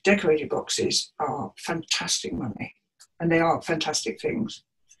decorated boxes are fantastic money, and they are fantastic things.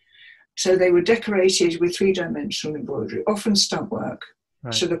 So they were decorated with 3-dimensional embroidery, often stump work,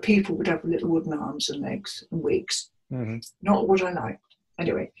 so the people would have little wooden arms and legs and wigs. Not what I like.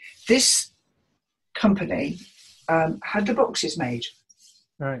 Anyway, this company had the boxes made.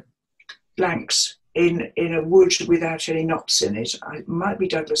 Right. Blanks in a wood without any knots in it. It might be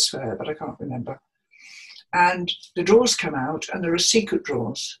Douglas fir, but I can't remember. And the drawers come out, and there are secret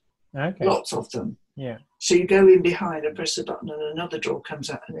drawers. Okay. Lots of them. Yeah. So you go in behind and press a button, and another drawer comes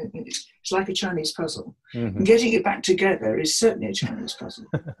out, and it's like a Chinese puzzle. And getting it back together is certainly a Chinese puzzle.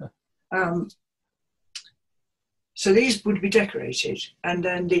 So these would be decorated, and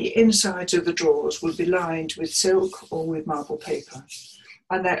then the insides of the drawers would be lined with silk or with marble paper,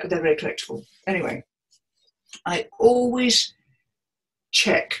 and they're very collectible. Anyway, I always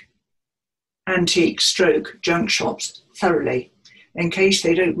check antique stroke junk shops thoroughly, in case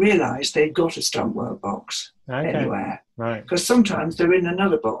they don't realise they've got a stump work box anywhere. Right. Because sometimes they're in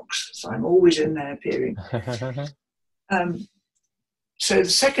another box, so I'm always in there peering. So the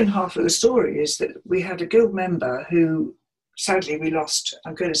second half of the story is that we had a guild member who, sadly, we lost,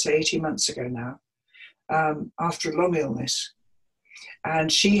 I'm going to say 18 months ago now, after a long illness.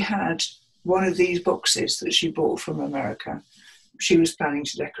 And she had one of these boxes that she bought from America. She was planning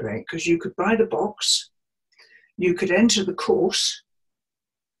to decorate, because you could buy the box, you could enter the course,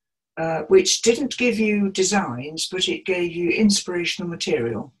 which didn't give you designs, but it gave you inspirational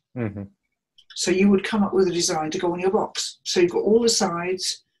material. Mm-hmm. So you would come up with a design to go on your box. So you've got all the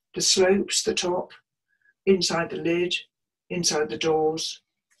sides, the slopes, the top, inside the lid, inside the doors.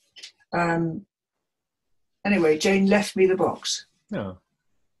 Anyway, Jane left me the box. Oh.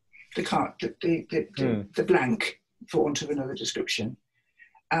 The blank, for want of another description.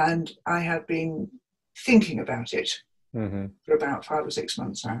 And I have been thinking about it for about 5 or 6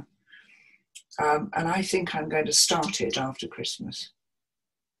 months now. And I think I'm going to start it after Christmas.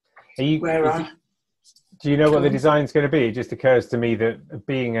 Do you know what the design's going to be? It just occurs to me that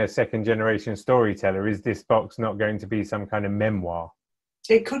being a second generation storyteller, is this box not going to be some kind of memoir?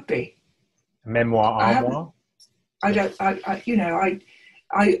 It could be. A memoir armoire? I'm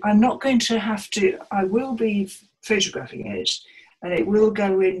not going to have to, I will be photographing it, and it will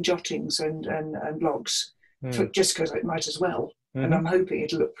go in jottings and logs, just because I might as well. And I'm hoping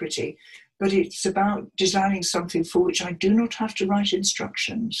it'll look pretty. But it's about designing something for which I do not have to write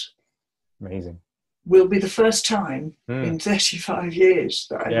instructions. Amazing. Will be the first time in 35 years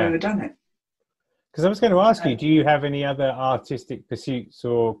that I've ever done it. Because I was going to ask you, do you have any other artistic pursuits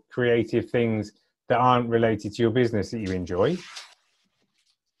or creative things that aren't related to your business that you enjoy?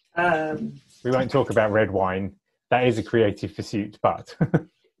 We won't talk about red wine. That is a creative pursuit, but...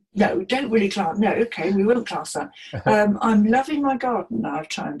 No, don't really class. No, okay, we won't class that. I'm loving my garden now. I've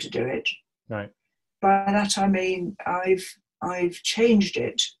time to do it. Right. By that I mean I've changed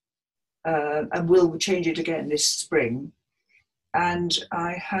it, and will change it again this spring. And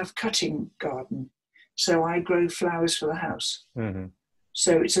I have cutting garden, so I grow flowers for the house.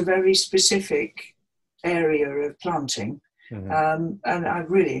 So it's a very specific area of planting, and I've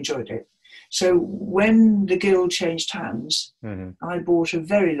really enjoyed it. So when the guild changed hands, I bought a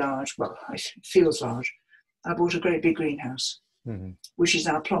very large, well, it feels large, I bought a great big greenhouse, which is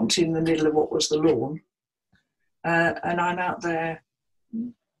now plonked in the middle of what was the lawn. And I'm out there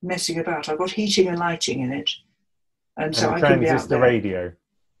messing about. I've got heating and lighting in it. And so I can be out there. The radio.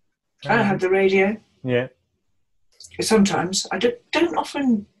 I have the radio. Yeah. Sometimes, I don't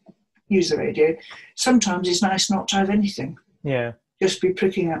often use the radio. Sometimes it's nice not to have anything. Yeah. Just be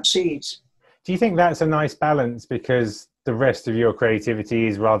pricking out seeds. Do you think that's a nice balance because the rest of your creativity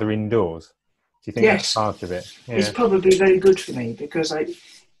is rather indoors? Do you think that's part of it? Yeah. It's probably very good for me because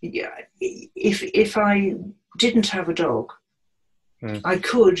if I didn't have a dog, I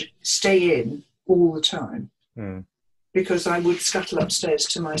could stay in all the time because I would scuttle upstairs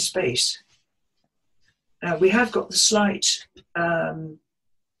to my space. We have got the slight, I'm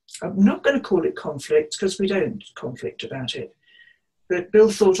not going to call it conflict because we don't conflict about it, but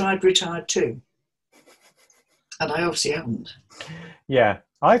Bill thought I'd retired too. And I obviously haven't. Yeah,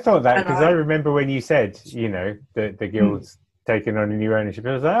 I thought that because I remember when you said, you know, that the guild's taken on a new ownership.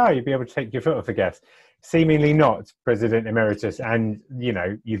 I was like, oh, you'd be able to take your foot off the gas. Seemingly not President Emeritus, and, you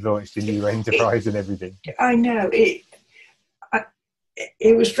know, you launched a new enterprise and everything. I know.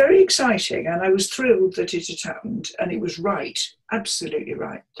 It was very exciting, and I was thrilled that it had happened, and it was right, absolutely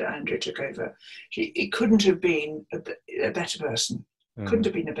right, that Andrea took over. It couldn't have been a better person. Couldn't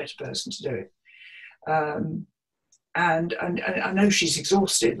have been a better person to do it. And I know she's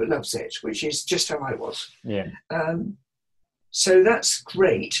exhausted but loves it, which is just how I was. Yeah. So that's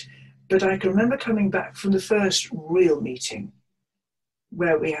great. But I can remember coming back from the first real meeting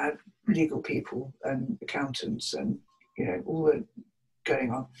where we had legal people and accountants and, you know, all the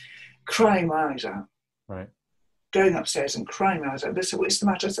going on, crying my eyes out. Right. Going upstairs and crying my eyes out. They said, what's the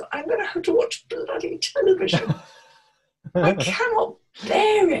matter? I said, I'm going to have to watch bloody television. I cannot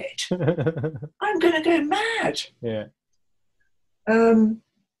bear it. I'm going to go mad. Yeah. And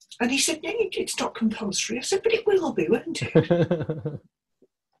he said, no, it's not compulsory. I said, but it will be, won't it?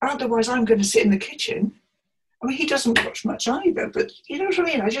 Otherwise, I'm going to sit in the kitchen. I mean, he doesn't watch much either, but you know what I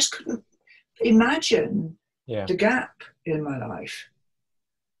mean? I just couldn't imagine the gap in my life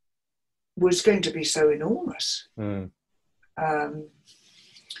was going to be so enormous. And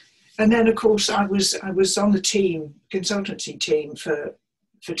then, of course, I was on the consultancy team for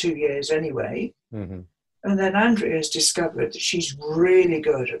 2 years anyway. And then Andrea's discovered that she's really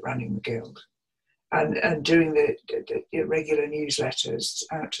good at running the guild. and doing the regular newsletters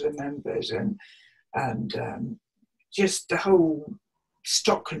out to the members, and just the whole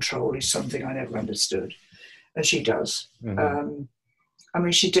stock control is something I never understood, and she does. Mm-hmm. I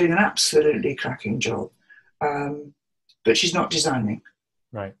mean, she's doing an absolutely cracking job, but she's not designing.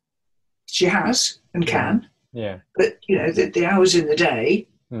 Right. She has and can. Yeah. But, you know, the hours in the day,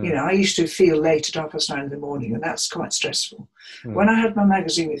 Mm. you know, I used to feel late at 9:30 in the morning, and that's quite stressful. Mm. When I had my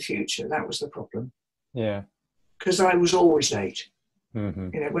magazine with Future, that was the problem. Yeah. Because I was always late. Mm-hmm.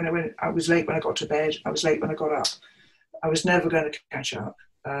 You know, when I was late when I got to bed, I was late when I got up. I was never going to catch up.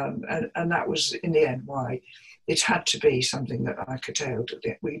 And that was, in the end, why it had to be something that I curtailed.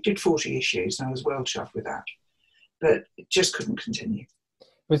 We did 40 issues, and I was well chuffed with that. But it just couldn't continue.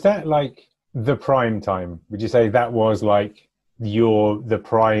 Was that like the prime time? Would you say that was like the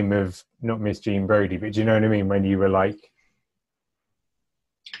prime of, not Miss Jean Brodie, but do you know what I mean? When you were like...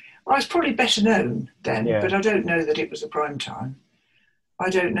 Well, I was probably better known then, Yeah. but I don't know that it was a prime time. I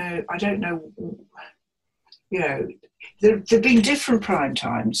don't know. You know, there've been different prime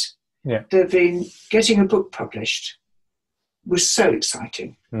times. Yeah. There've been getting a book published was so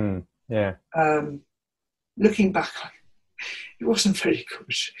exciting. Mm. Yeah. Looking back, it wasn't very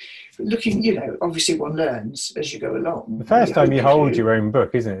good. But looking, you know, obviously one learns as you go along. The first time you hold your own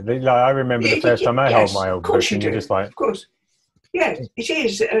book, isn't it? Like, I remember the first time I held my own book, and you're just like... Of course. Yeah, it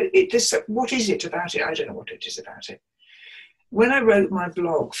is. What is it about it? I don't know what it is about it. When I wrote my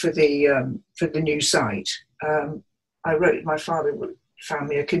blog for the new site, I wrote, my father found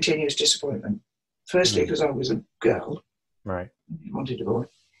me a continuous disappointment. Firstly, because I was a girl. Right. He wanted a boy.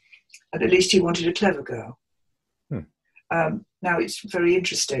 And at least he wanted a clever girl. Now, it's very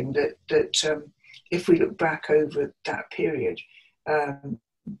interesting that if we look back over that period,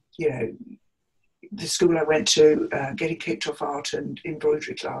 you know, the school I went to, getting kicked off art and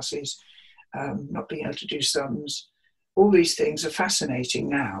embroidery classes, not being able to do sums, all these things are fascinating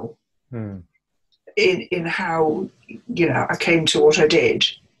now in how, you know, I came to what I did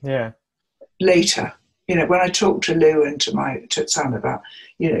later. You know, when I talked to Lou and to Sam about,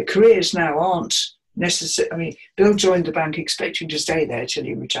 you know, careers now aren't necessary. I mean, Bill joined the bank expecting to stay there till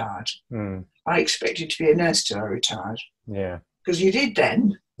he retired. I expected to be a nurse till I retired. Yeah. Because you did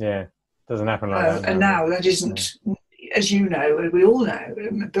then. Yeah. Doesn't happen like that. And now that isn't, as you know, we all know,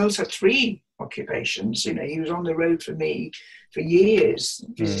 Bill's had 3 occupations. You know, he was on the road for me for years,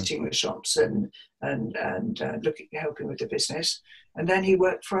 visiting the shops and helping with the business. And then he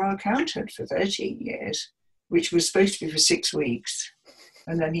worked for our accountant for 13 years, which was supposed to be for 6 weeks.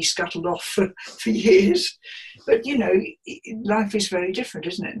 And then he scuttled off for years. But, you know, life is very different,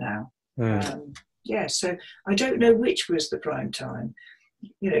 isn't it now? Yeah, so I don't know which was the prime time.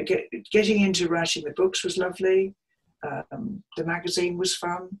 You know, getting into writing the books was lovely. The magazine was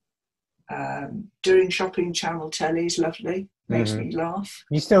fun. Doing shopping channel telly is lovely. Makes me laugh.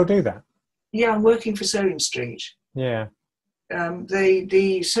 You still do that? Yeah, I'm working for Sewing Street. Yeah.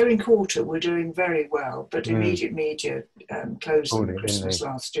 The Sewing Quarter were doing very well, but Immediate Media closed them at Christmas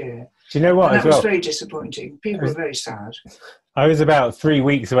last year. Do you know what? And that was very disappointing. People were very sad. I was about 3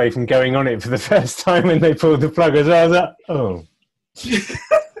 weeks away from going on it for the first time when they pulled the plug. As I was like, oh.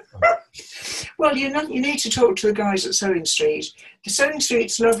 Well, you need to talk to the guys at Sewing Street. The Sewing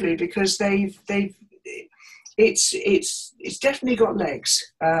Street's lovely because it's definitely got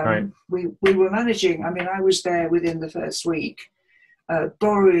legs. Right. We were managing. I mean, I was there within the first week,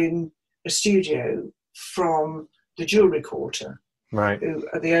 borrowing a studio from the Jewellery Quarter. Right.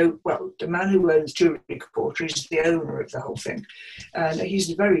 The man who owns Jewellery Quarter is the owner of the whole thing, and he's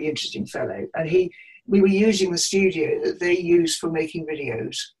a very interesting fellow. And we were using the studio that they use for making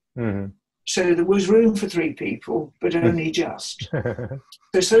videos. So there was room for 3 people, but only just.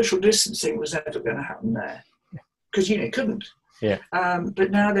 So social distancing was never going to happen there because, you know, it couldn't. Yeah.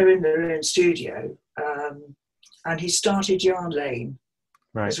 But now they're in their own studio, and he started Yarn Lane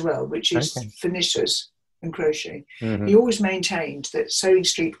as well, which is for knitters and crochet. He always maintained that Sewing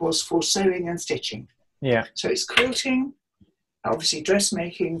Street was for sewing and stitching. Yeah. So it's quilting, obviously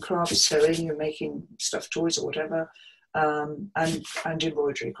dressmaking, craft sewing, you're making stuffed toys or whatever, and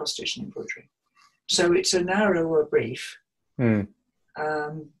embroidery, cross-stitch and embroidery. So it's a narrower brief. And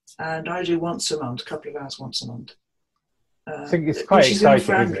I do once a month, a couple of hours once a month. So it's quite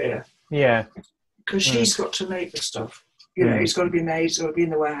exciting, isn't it? Yeah. Because she's got to make the stuff. You know, it's got to be made, it's got to be in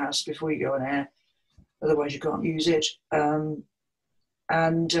the warehouse before you go on air. Otherwise you can't use it.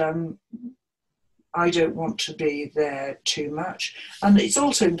 I don't want to be there too much. And it's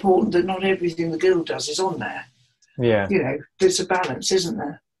also important that not everything the girl does is on there. Yeah. You know, there's a balance, isn't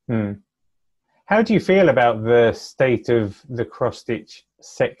there? How do you feel about the state of the cross-stitch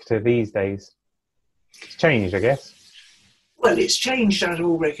sector these days? It's changed, I guess. Well, it's changed out of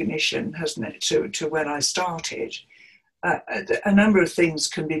all recognition, hasn't it, to when I started. A number of things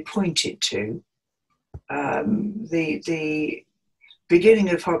can be pointed to. The beginning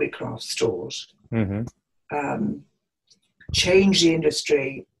of hobbycraft stores changed the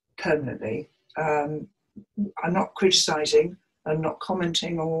industry permanently. I'm not criticising, I'm not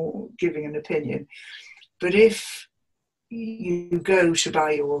commenting or giving an opinion, but if you go to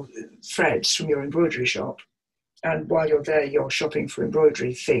buy your threads from your embroidery shop, and while you're there, you're shopping for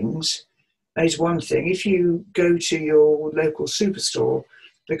embroidery things, is one thing. If you go to your local superstore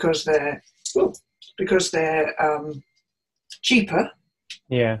because they're cheaper,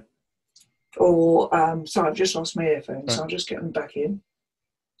 yeah, or sorry, I've just lost my earphones, so I'll just get them back in.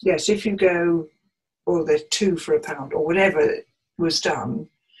 Yes, if you go, or they're £2 for £1, or whatever was done,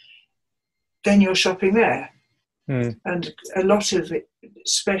 then you're shopping there. And a lot of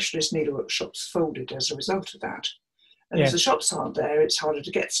specialist needlework shops folded as a result of that. And if the shops aren't there, it's harder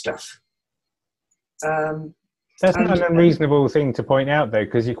to get stuff. That's not an unreasonable thing to point out, though,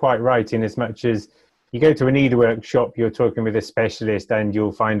 because you're quite right, in as much as you go to a needlework shop, you're talking with a specialist and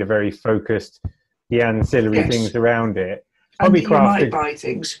you'll find a very focused, the ancillary things around it. Hobbycraft, you might buy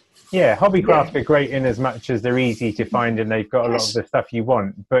things. Yeah, hobbycraft are great in as much as they're easy to find and they've got a lot of the stuff you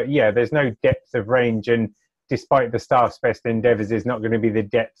want. But yeah, there's no depth of range, and despite the staff's best endeavours, there's not going to be the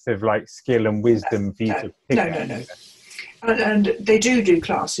depth of like skill and wisdom for you to pick up. No. And they do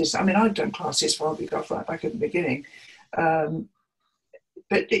classes. I mean, I've done classes for hobbycraft right back at the beginning.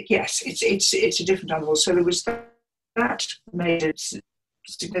 But yes, it's a different animal. So there was that made a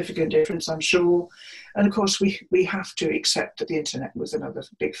significant difference, I'm sure. And of course, we have to accept that the internet was another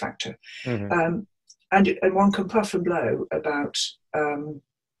big factor. And one can puff and blow about.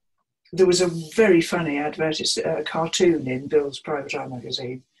 There was a very funny cartoon in Bill's Private Eye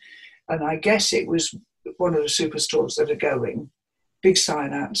magazine, and I guess it was one of the superstores that are going. Big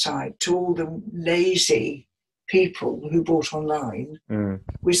sign outside to all the lazy people who bought online.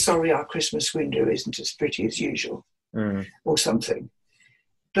 We're sorry our Christmas window isn't as pretty as usual, or something.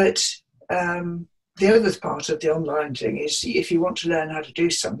 But the other part of the online thing is, if you want to learn how to do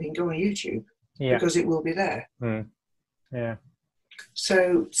something, go on YouTube, because it will be there. Yeah.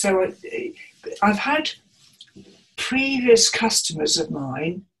 So I've had previous customers of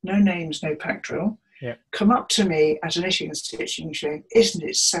mine, no names, no pack drill, come up to me at an knitting and stitching saying, "Isn't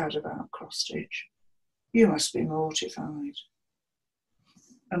it sad about cross stitch? You must be mortified."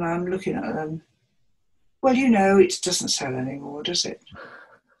 And I'm looking at them, "Well, you know, it doesn't sell anymore, does it?"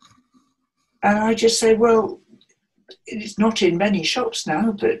 And I just say, "Well, it's not in many shops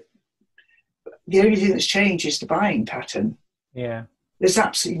now, but the only thing that's changed is the buying pattern." Yeah. There's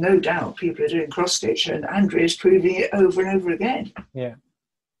absolutely no doubt people are doing cross stitch, and Andrea's proving it over and over again. Yeah,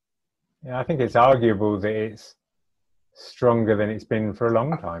 I think it's arguable that it's stronger than it's been for a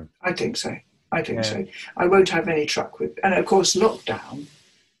long time. I think so. I won't have any truck with, and of course lockdown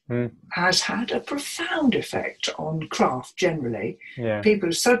has had a profound effect on craft generally. People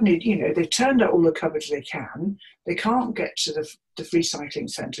have suddenly, they've turned out all the cupboards they can. They can't get to the recycling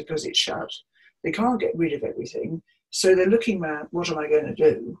centre because it's shut. They can't get rid of everything. So they're looking at, what am I going to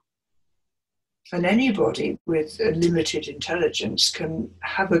do? And anybody with a limited intelligence can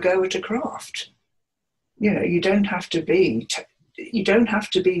have a go at a craft. You don't have to be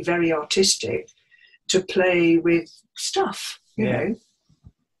very artistic to play with stuff. You know.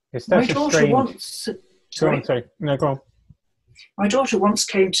 It's my daughter once. Sorry. No, go on. My daughter once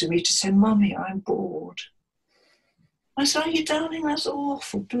came to me to say, "Mummy, I'm bored." I said, "Are you, darling? That's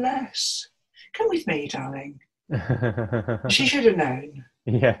awful. Bless. Come with me, darling." She should have known.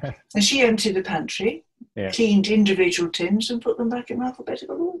 Yeah. And she emptied the pantry, cleaned individual tins and put them back in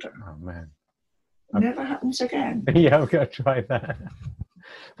alphabetical order. Oh, man. Never happens again. Yeah, I'm going to try that.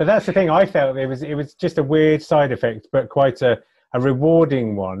 But that's the thing, I felt it was just a weird side effect, but quite a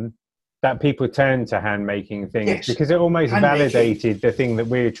rewarding one, that people turn to hand making things, because it almost validated the thing that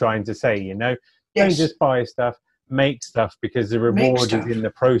we're trying to say, Don't just buy stuff, make stuff, because the reward is in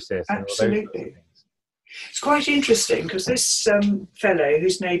the process. Absolutely. It's quite interesting because this fellow,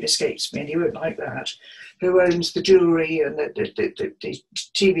 whose name escapes me, and he won't like that, who owns the jewellery and the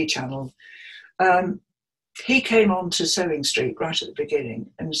TV channel, he came on to Sewing Street right at the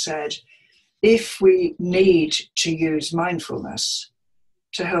beginning and said, if we need to use mindfulness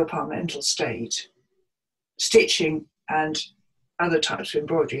to help our mental state, stitching and other types of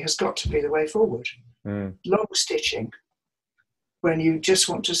embroidery has got to be the way forward. Long stitching, when you just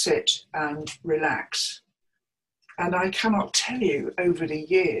want to sit and relax. And I cannot tell you over the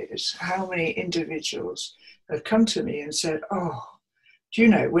years how many individuals have come to me and said, "Oh, Do you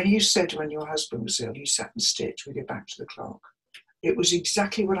know, when you said when your husband was ill, you sat and stitched with your back to the clock, it was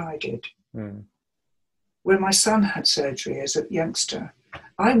exactly what I did. Mm. When my son had surgery as a youngster,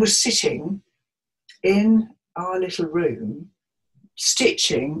 I was sitting in our little room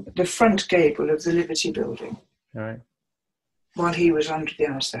stitching the front gable of the Liberty building. Right. While he was under the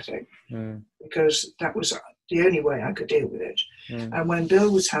anaesthetic, because that was the only way I could deal with it. And when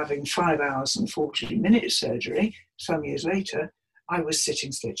Bill was having 5 hours and 40 minutes surgery, some years later, I was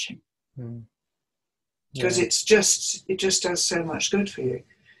sitting stitching. Because it just does so much good for you.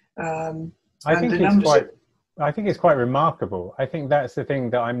 I think it's quite remarkable. I think that's the thing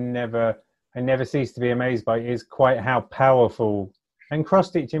that I never cease to be amazed by, is quite how powerful, and cross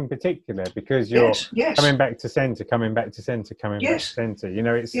stitch in particular, because you're coming back to centre, coming back to centre, coming back to centre. You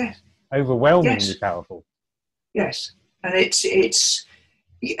know, it's overwhelmingly powerful. Yes, and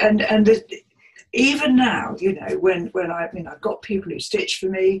even now, you know, when I've got people who stitch for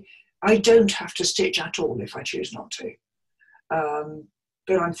me, I don't have to stitch at all if I choose not to.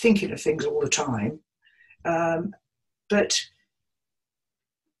 But I'm thinking of things all the time. But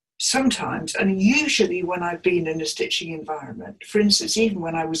sometimes, and usually when I've been in a stitching environment, for instance, even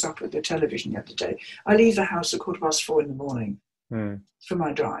when I was up at the television the other day, I leave the house at 4:15 in the morning for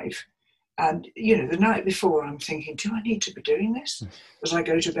my drive. And, you know, the night before I'm thinking, do I need to be doing this? As I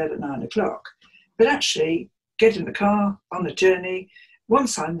go to bed at 9 o'clock. But actually, get in the car, on the journey,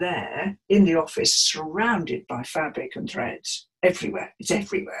 once I'm there, in the office, surrounded by fabric and threads, everywhere, it's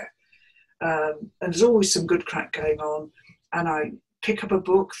everywhere. And there's always some good crack going on. And I pick up a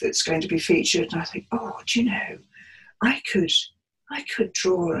book that's going to be featured, and I think, oh, do you know, I could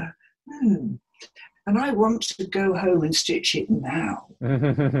draw and I want to go home and stitch it now.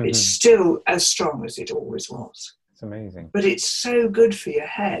 It's still as strong as it always was. It's amazing. But it's so good for your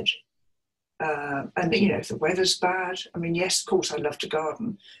head. And, you know, if the weather's bad, I mean, yes, of course, I love to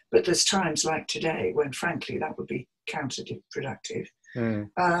garden, but there's times like today when, frankly, that would be counterproductive.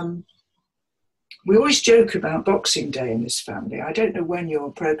 We always joke about Boxing Day in this family. I don't know when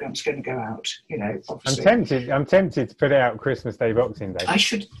your program's going to go out, you know, obviously. I'm tempted to put it out Christmas Day, Boxing Day. I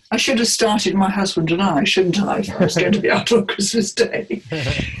should have my husband and I, shouldn't I, if I was going to be out on Christmas Day.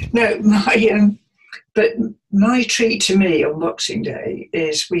 No, but my treat to me on Boxing Day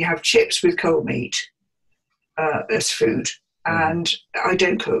is we have chips with cold meat as food, and I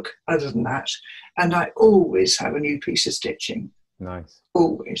don't cook other than that. And I always have a new piece of stitching. Nice.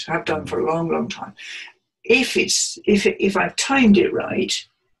 Always. I've done for a long, long time. If I've timed it right,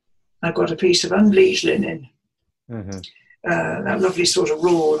 I've got a piece of unbleached linen, that lovely sort of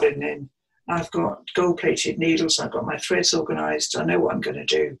raw linen. I've got gold-plated needles. I've got my threads organised. I know what I'm going to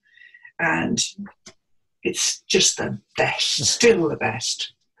do. And it's just the best, still the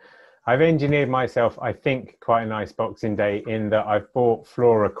best. I've engineered myself, I think, quite a nice Boxing Day in that I've bought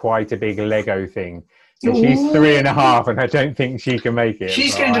Flora quite a big Lego thing. So she's 3.5, and I don't think she can make it.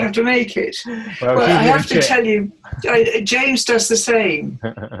 She's going to have to make it. Well, I have to tell you, James does the same.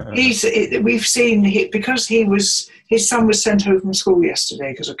 We've seen, because his son was sent home from school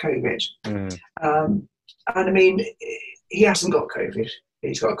yesterday because of COVID. And I mean, he hasn't got COVID.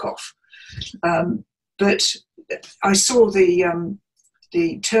 He's got a cough. But I saw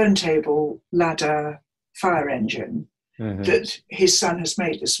the turntable ladder fire engine that his son has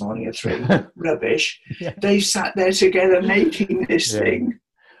made this morning of 3 rubbish. They've sat there together making this thing.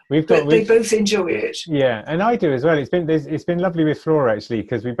 They both enjoy it. Yeah, and I do as well. It's been lovely with Flora, actually,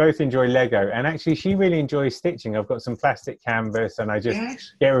 because we both enjoy Lego, and actually she really enjoys stitching. I've got some plastic canvas, and I just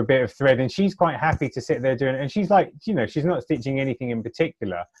get her a bit of thread, and she's quite happy to sit there doing it. And she's like, you know, she's not stitching anything in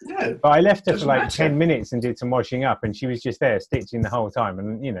particular. No, but I left her for like 10 minutes and did some washing up, and she was just there stitching the whole time.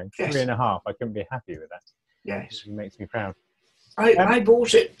 And, you know, 3.5, I couldn't be happy with that. Yes. It makes me proud. I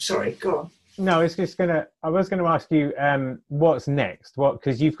bought it. Sorry, go on. No, I was gonna ask you what's next?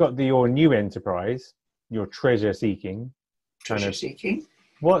 Because you've got your new enterprise, your treasure seeking. Which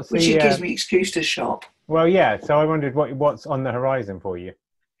gives me excuse to shop. Well, yeah. So I wondered what's on the horizon for you.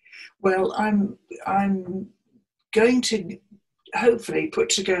 Well, I'm going to hopefully put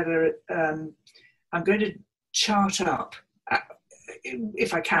together. I'm going to chart up,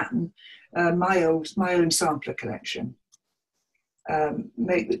 if I can, my own sampler collection.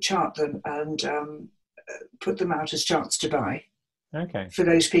 Chart them and put them out as charts to buy. Okay. For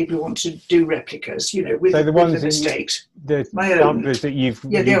those people who want to do replicas, you know, with the mistakes. My samplers that you've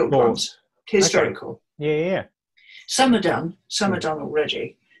the old bought. Ones, historical. Okay. Yeah. Some are done. Some are done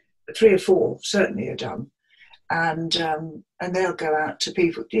already. 3 or 4 certainly are done, and they'll go out to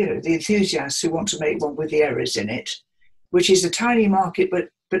people, you know, the enthusiasts who want to make one with the errors in it, which is a tiny market,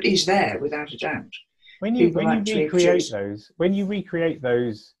 but is there without a doubt. When you people actually when you recreate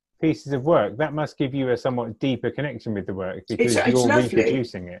those pieces of work, that must give you a somewhat deeper connection with the work because It's you're lovely.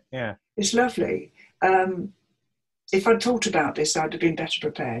 reproducing it. Yeah, it's lovely. If I'd thought about this, I'd have been better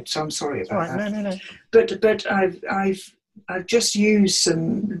prepared. So I'm sorry about that. No. But I've just used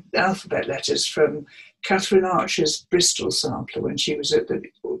some alphabet letters from Catherine Archer's Bristol sampler when she was at the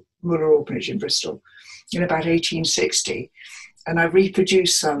Muller Orphanage in Bristol in about 1860, and I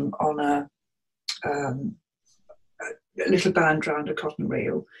reproduced some on a little band round a cotton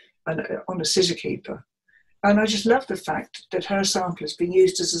reel and on a scissor keeper. And I just love the fact that her sampler has been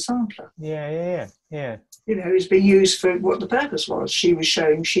used as a sampler. Yeah. You know, it's been used for what the purpose was. She was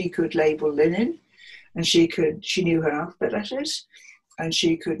showing she could label linen, and she knew her alphabet letters, and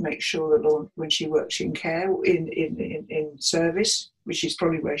she could make sure that when she worked in care, in service, which is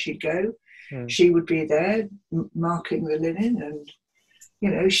probably where she'd go, she would be there marking the linen, and you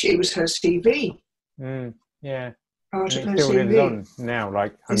know, it was her CV. Yeah. Part of her still CV. lives on now,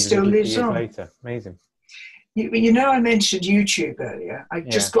 like hundreds of years later. Amazing. You know, I mentioned YouTube earlier. I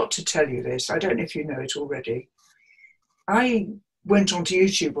just got to tell you this. I don't know if you know it already. I went onto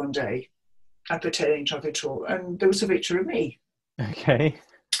YouTube one day, appertaining to it all, and there was a picture of me. Okay.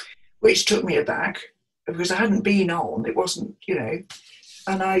 Which took me aback because I hadn't been on. It wasn't, you know.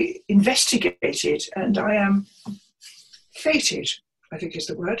 And I investigated, and I am fated, I think is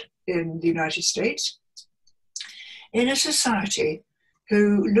the word, in the United States, in a society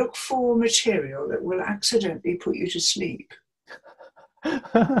who look for material that will accidentally put you to sleep.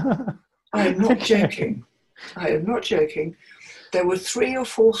 I am not joking. I am not joking. There were 300 or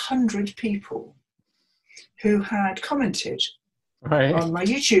 400 people who had commented on my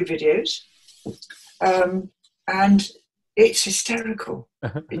YouTube videos, and it's hysterical.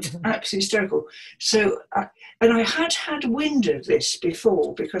 It's absolutely hysterical. So, and I had wind of this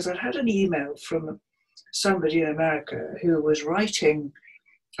before because I'd had an email from somebody in America who was writing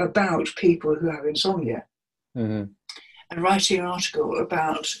about people who have insomnia, and writing an article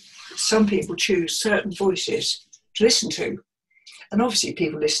about some people choose certain voices to listen to. And obviously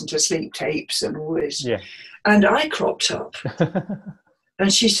people listen to sleep tapes and all this. Yeah. And I cropped up.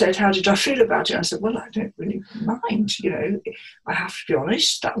 And she said, how did I feel about it? I said, well, I don't really mind. You know, I have to be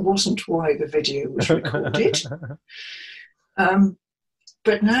honest, that wasn't why the video was recorded.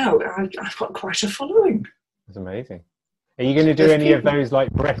 But now I've got quite a following. That's amazing. Are you going to do any of those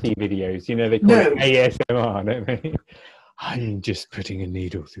like breathy videos? You know, they call it ASMR, don't they? I'm just putting a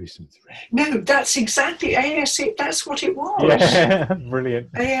needle through some thread. No, that's exactly ASMR. That's what it was. Yeah,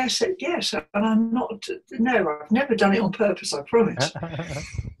 brilliant. ASMR, yes. And I'm not, no, I've never done it on purpose, I promise.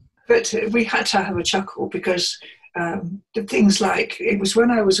 But we had to have a chuckle because the things like, it was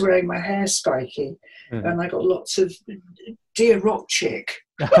when I was wearing my hair spiky and I got lots of dear rock chick.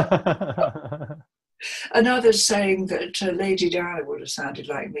 And others saying that Lady Diana would have sounded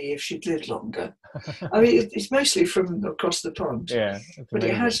like me if she'd lived longer. I mean, it's mostly from across the pond. Yeah, but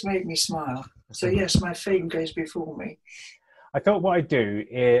it has made me smile. So yes, my fame goes before me. I thought what I'd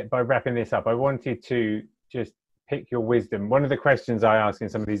do by wrapping this up, I wanted to just pick your wisdom. One of the questions I ask in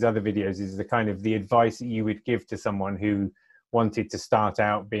some of these other videos is the kind of the advice that you would give to someone who wanted to start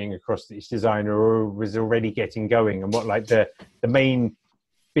out being a cross-stitch designer or was already getting going, and what like the main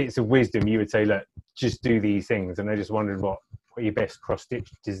bits of wisdom you would say, look, just do these things. And I just wondered what your best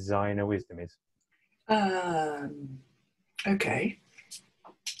cross-stitch designer wisdom is. Okay.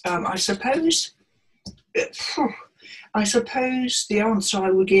 I suppose the answer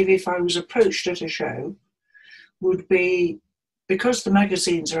I would give if I was approached at a show would be, because the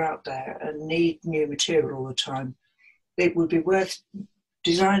magazines are out there and need new material all the time, it would be worth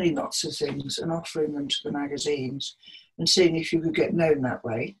designing lots of things and offering them to the magazines and seeing if you could get known that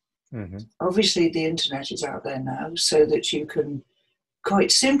way. Obviously, the internet is out there now, so that you can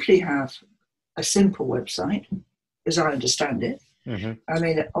quite simply have a simple website, as I understand it. I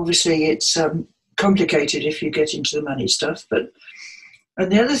mean, obviously, it's complicated if you get into the money stuff,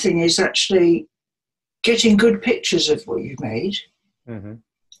 and the other thing is actually getting good pictures of what you've made.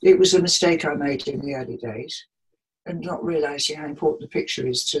 It was a mistake I made in the early days, and not realising how important the picture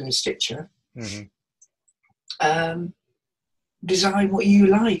is to the stitcher. Design what you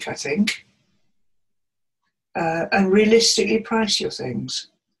like, I think, and realistically price your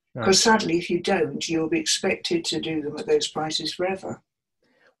things. Because sadly, if you don't, you'll be expected to do them at those prices forever.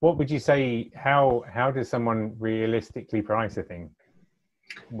 What would you say, how does someone realistically price a thing?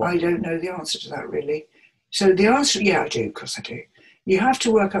 I don't know the answer to that, really. So the answer, yeah, I do, of course I do. You have to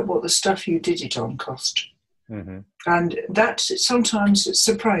work out what the stuff you did it on cost. And that sometimes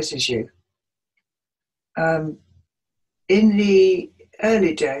surprises you. In the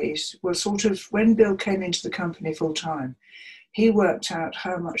early days were sort of when Bill came into the company full time, he worked out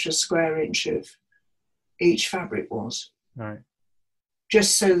how much a square inch of each fabric was, Right.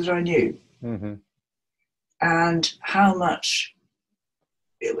 just so that I knew. Mm-hmm. And how much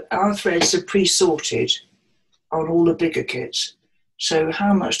our threads are pre-sorted on all the bigger kits. So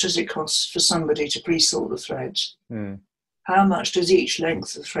how much does it cost for somebody to pre-sort the threads? Mm. How much does each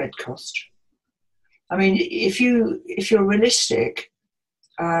length of thread cost? I mean, if you're realistic,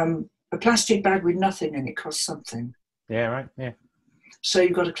 a plastic bag with nothing in it costs something. Yeah, right, yeah. So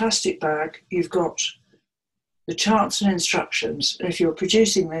you've got a plastic bag, you've got the charts and instructions, and if you're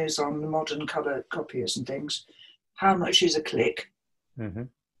producing those on the modern colour copiers and things, how much is a click?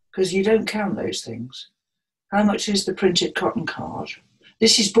 Because you don't count those things. How much is the printed cotton card?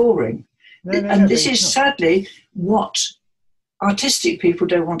 This is boring. And this is sadly what artistic people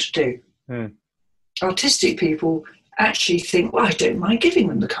don't want to do. Mm. Artistic people actually think, well, I don't mind giving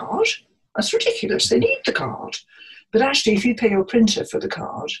them the card. That's ridiculous. They need the card. But actually, if you pay your printer for the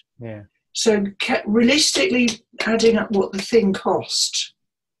card, yeah. So realistically adding up what the thing cost,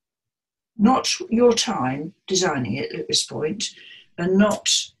 not your time designing it at this point, and not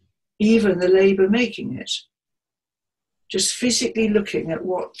even the labour making it. Just physically looking at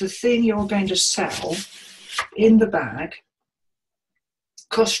what the thing you're going to sell in the bag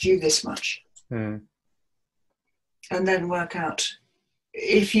cost you this much. Mm. And then work out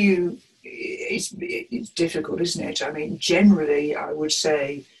if you, it's difficult, isn't it? I mean, generally I would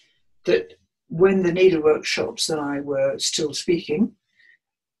say that when the needlework shops that I were still speaking,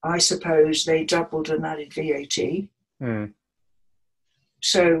 I suppose they doubled and added VAT. Mm.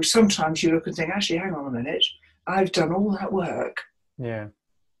 So sometimes you look and think, actually, hang on a minute, I've done all that work. Yeah.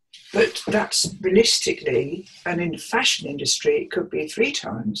 But that's realistically, and in the fashion industry, it could be 3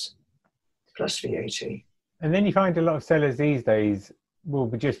 times plus VAT. And then you find a lot of sellers these days will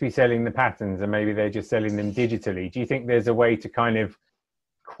just be selling the patterns and maybe they're just selling them digitally. Do you think there's a way to kind of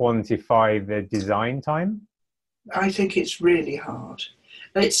quantify the design time? I think it's really hard.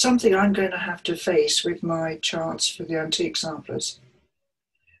 It's something I'm going to have to face with my charts for the antique samplers.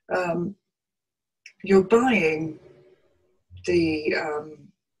 You're buying the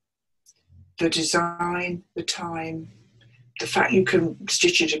design, the time, the fact you can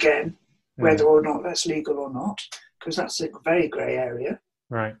stitch it again, whether or not that's legal or not, because that's a very grey area.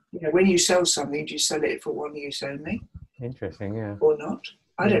 Right. You know, when you sell something, do you sell it for one use only? Interesting, yeah. Or not?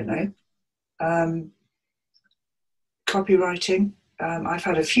 I don't know. Copywriting. I've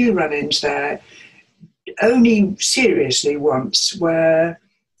had a few run-ins there, only seriously once, where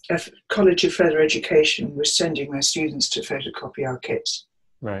a College of Further Education was sending their students to photocopy our kits.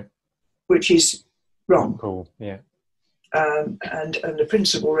 Right. Which is wrong. Cool, yeah. And the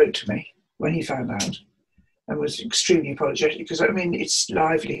principal wrote to me when he found out and was extremely apologetic because, I mean, it's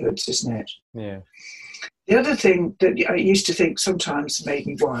livelihoods, isn't it? Yeah. The other thing that I used to think sometimes made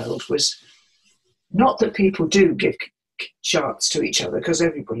me wild was not that people do give charts to each other, because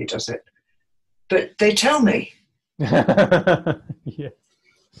everybody does it, but they tell me. Yeah.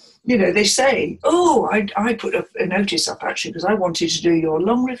 You know, they say, oh, I put a notice up actually because I wanted to do your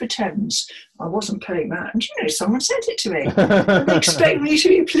Long River Thames. I wasn't paying that. And, you know, someone sent it to me. And they expect me to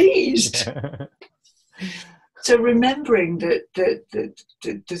be pleased. Yeah. So remembering that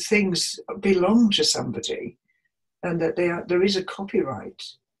the things belong to somebody and that there is a copyright,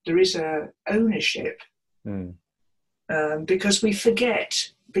 there is a ownership, because we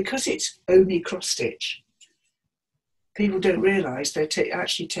forget, because it's only cross-stitch, people don't realise they're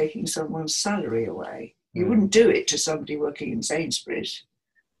actually taking someone's salary away. You wouldn't do it to somebody working in Sainsbury's,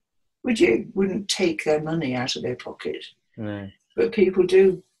 would you? Wouldn't take their money out of their pocket. No. But people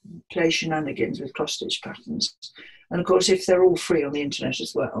do play shenanigans with cross-stitch patterns. And of course, if they're all free on the internet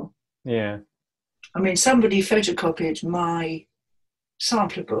as well. Yeah. I mean, somebody photocopied my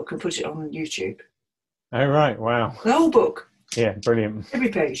sampler book and put it on YouTube. Oh, right. Wow. The whole book. Yeah, brilliant. Every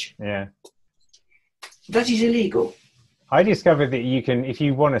page. Yeah. That is illegal. I discovered that you can, if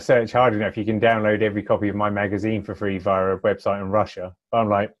you want to search hard enough, you can download every copy of my magazine for free via a website in Russia. But I'm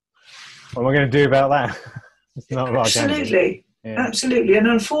like, what am I going to do about that? It's not what I can do. Absolutely. Yeah. Absolutely. And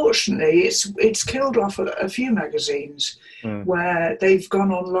unfortunately, it's killed off a few magazines where they've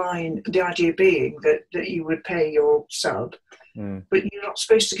gone online, the idea being that you would pay your sub, but you're not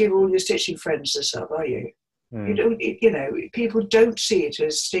supposed to give all your stitching friends the sub, are you? You don't, you know, people don't see it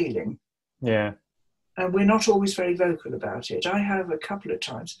as stealing. Yeah. And we're not always very vocal about it. I have a couple of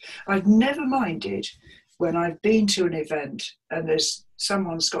times. I've never minded when I've been to an event and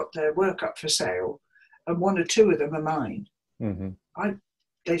someone's got their work up for sale and 1 or 2 of them are mine.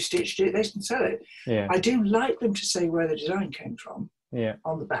 They've stitched it, they can sell it. Yeah. I do like them to say where the design came from. Yeah.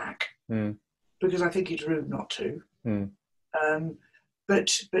 on the back, Mm. because I think it's rude not to. Mm. But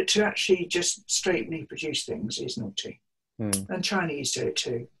to actually just straightly produce things is naughty. Mm. And Chinese do it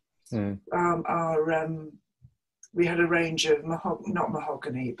too. Mm. We had a range of not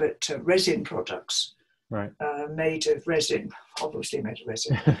mahogany, but resin products. Right. Made of resin, obviously made of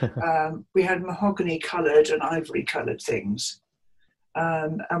resin. We had mahogany coloured and ivory coloured things.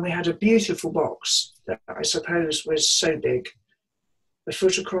 And we had a beautiful box that I suppose was so big, a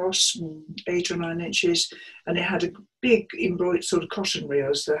foot across, 8 or 9 inches, and it had a big embroidered sort of cotton reel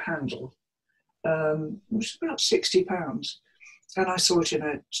as the handle. It was about £60. And I saw it in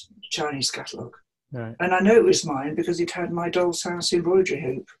a Chinese catalogue. Right. And I know it was mine because it had my doll's house embroidery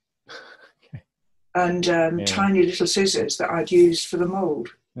hoop. Okay. And tiny little scissors that I'd used for the mould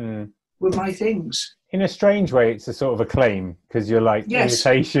were my things. In a strange way, it's a sort of a claim, because you're like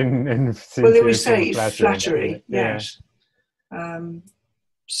imitation and sincerity. Well, they would say and flattery, yes.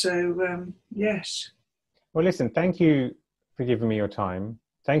 Yes. Well, listen, thank you for giving me your time.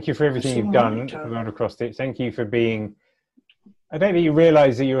 Thank you for everything you've done for World of Cross Stitch. Thank you for being... I don't think you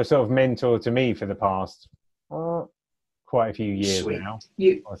realise that you're a sort of mentor to me for the past quite a few years now.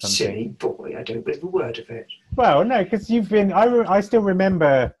 You silly boy, I don't believe a word of it. Well, no, because you've been... I still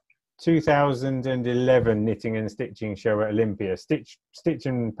remember 2011 knitting and stitching show at Olympia. Stitch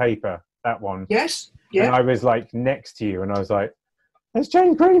and Paper, that one. Yes, yeah. And I was like next to you and I was like, that's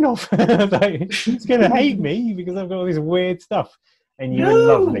Jane Greenoff. Like, she's going to hate me because I've got all this weird stuff. And you were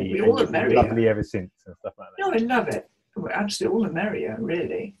lovely. All the merrier. Lovely ever since and stuff like that. No, I love it. Absolutely, all the merrier,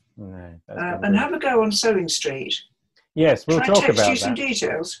 really. No, and have a go on Sewing Street. Yes, we'll talk about that. You some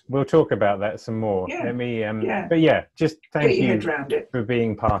details. We'll talk about that some more. Yeah. Let me. But yeah, just thank you for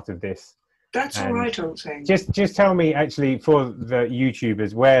being part of this. That's all right, old thing. Just tell me, actually, for the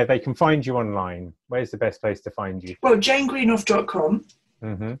YouTubers, where they can find you online. Where's the best place to find you? Well, JaneGreenoff.com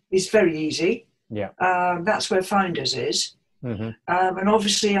is very easy. Yeah. That's where Finders is. And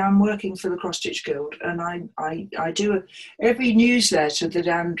obviously I'm working for the Cross Stitch Guild, and I do every newsletter that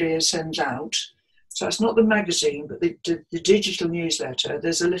Andrea sends out. So it's not the magazine, but the digital newsletter.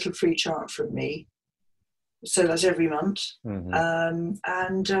 There's a little free chart from me. So that's every month.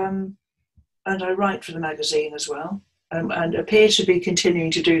 And I write for the magazine as well, and appear to be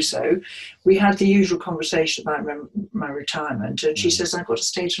continuing to do so. We had the usual conversation about my retirement, and she says I've got to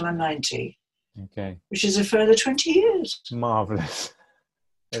stay till I'm 90. Okay. Which is a further 20 years. Marvellous.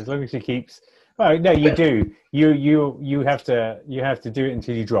 As long as she keeps... Well, no, you do. You have to do it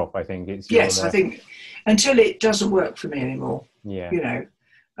until you drop, I think. It's your, I think until it doesn't work for me anymore. Yeah. You know.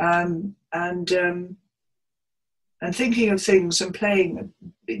 And thinking of things and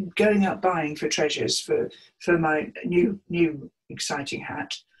going out buying for treasures for my new exciting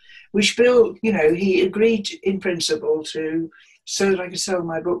hat, which Bill, he agreed in principle to, so that I could sell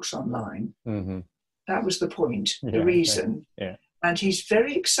my books online. That was the point, the reason. Yeah. And he's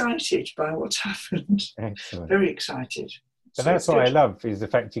very excited by what's happened. Excellent. Very excited. But that's what I love, is the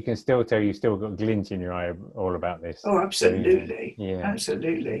fact you can still tell you've still got a glint in your eye all about this. Oh, absolutely. So, yeah.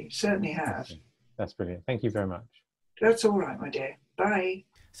 Absolutely. Certainly have. That's brilliant. Thank you very much. That's all right, my dear. Bye.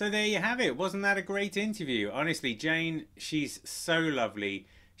 So there you have it. Wasn't that a great interview? Honestly, Jane, she's so lovely.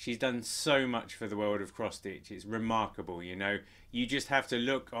 She's done so much for the world of cross stitch. It's remarkable, You just have to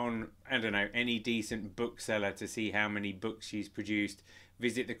look on, I don't know, any decent bookseller to see how many books she's produced.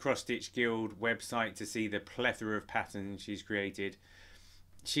 Visit the Cross Stitch Guild website to see the plethora of patterns she's created.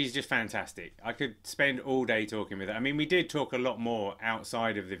 She's just fantastic. I could spend all day talking with her. I mean, we did talk a lot more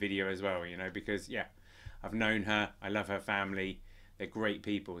outside of the video as well, because, yeah, I've known her. I love her family. They're great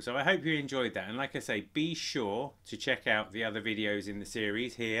people. So I hope you enjoyed that. And like I say, be sure to check out the other videos in the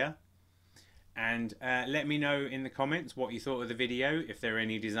series here. And let me know in the comments what you thought of the video. If there are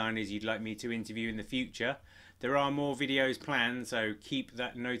any designers you'd like me to interview in the future. There are more videos planned, so keep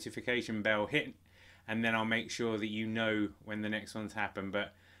that notification bell hit. And then I'll make sure that you know when the next ones happen.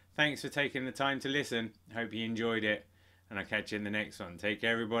 But thanks for taking the time to listen. Hope you enjoyed it. And I'll catch you in the next one. Take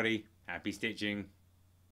care, everybody. Happy stitching.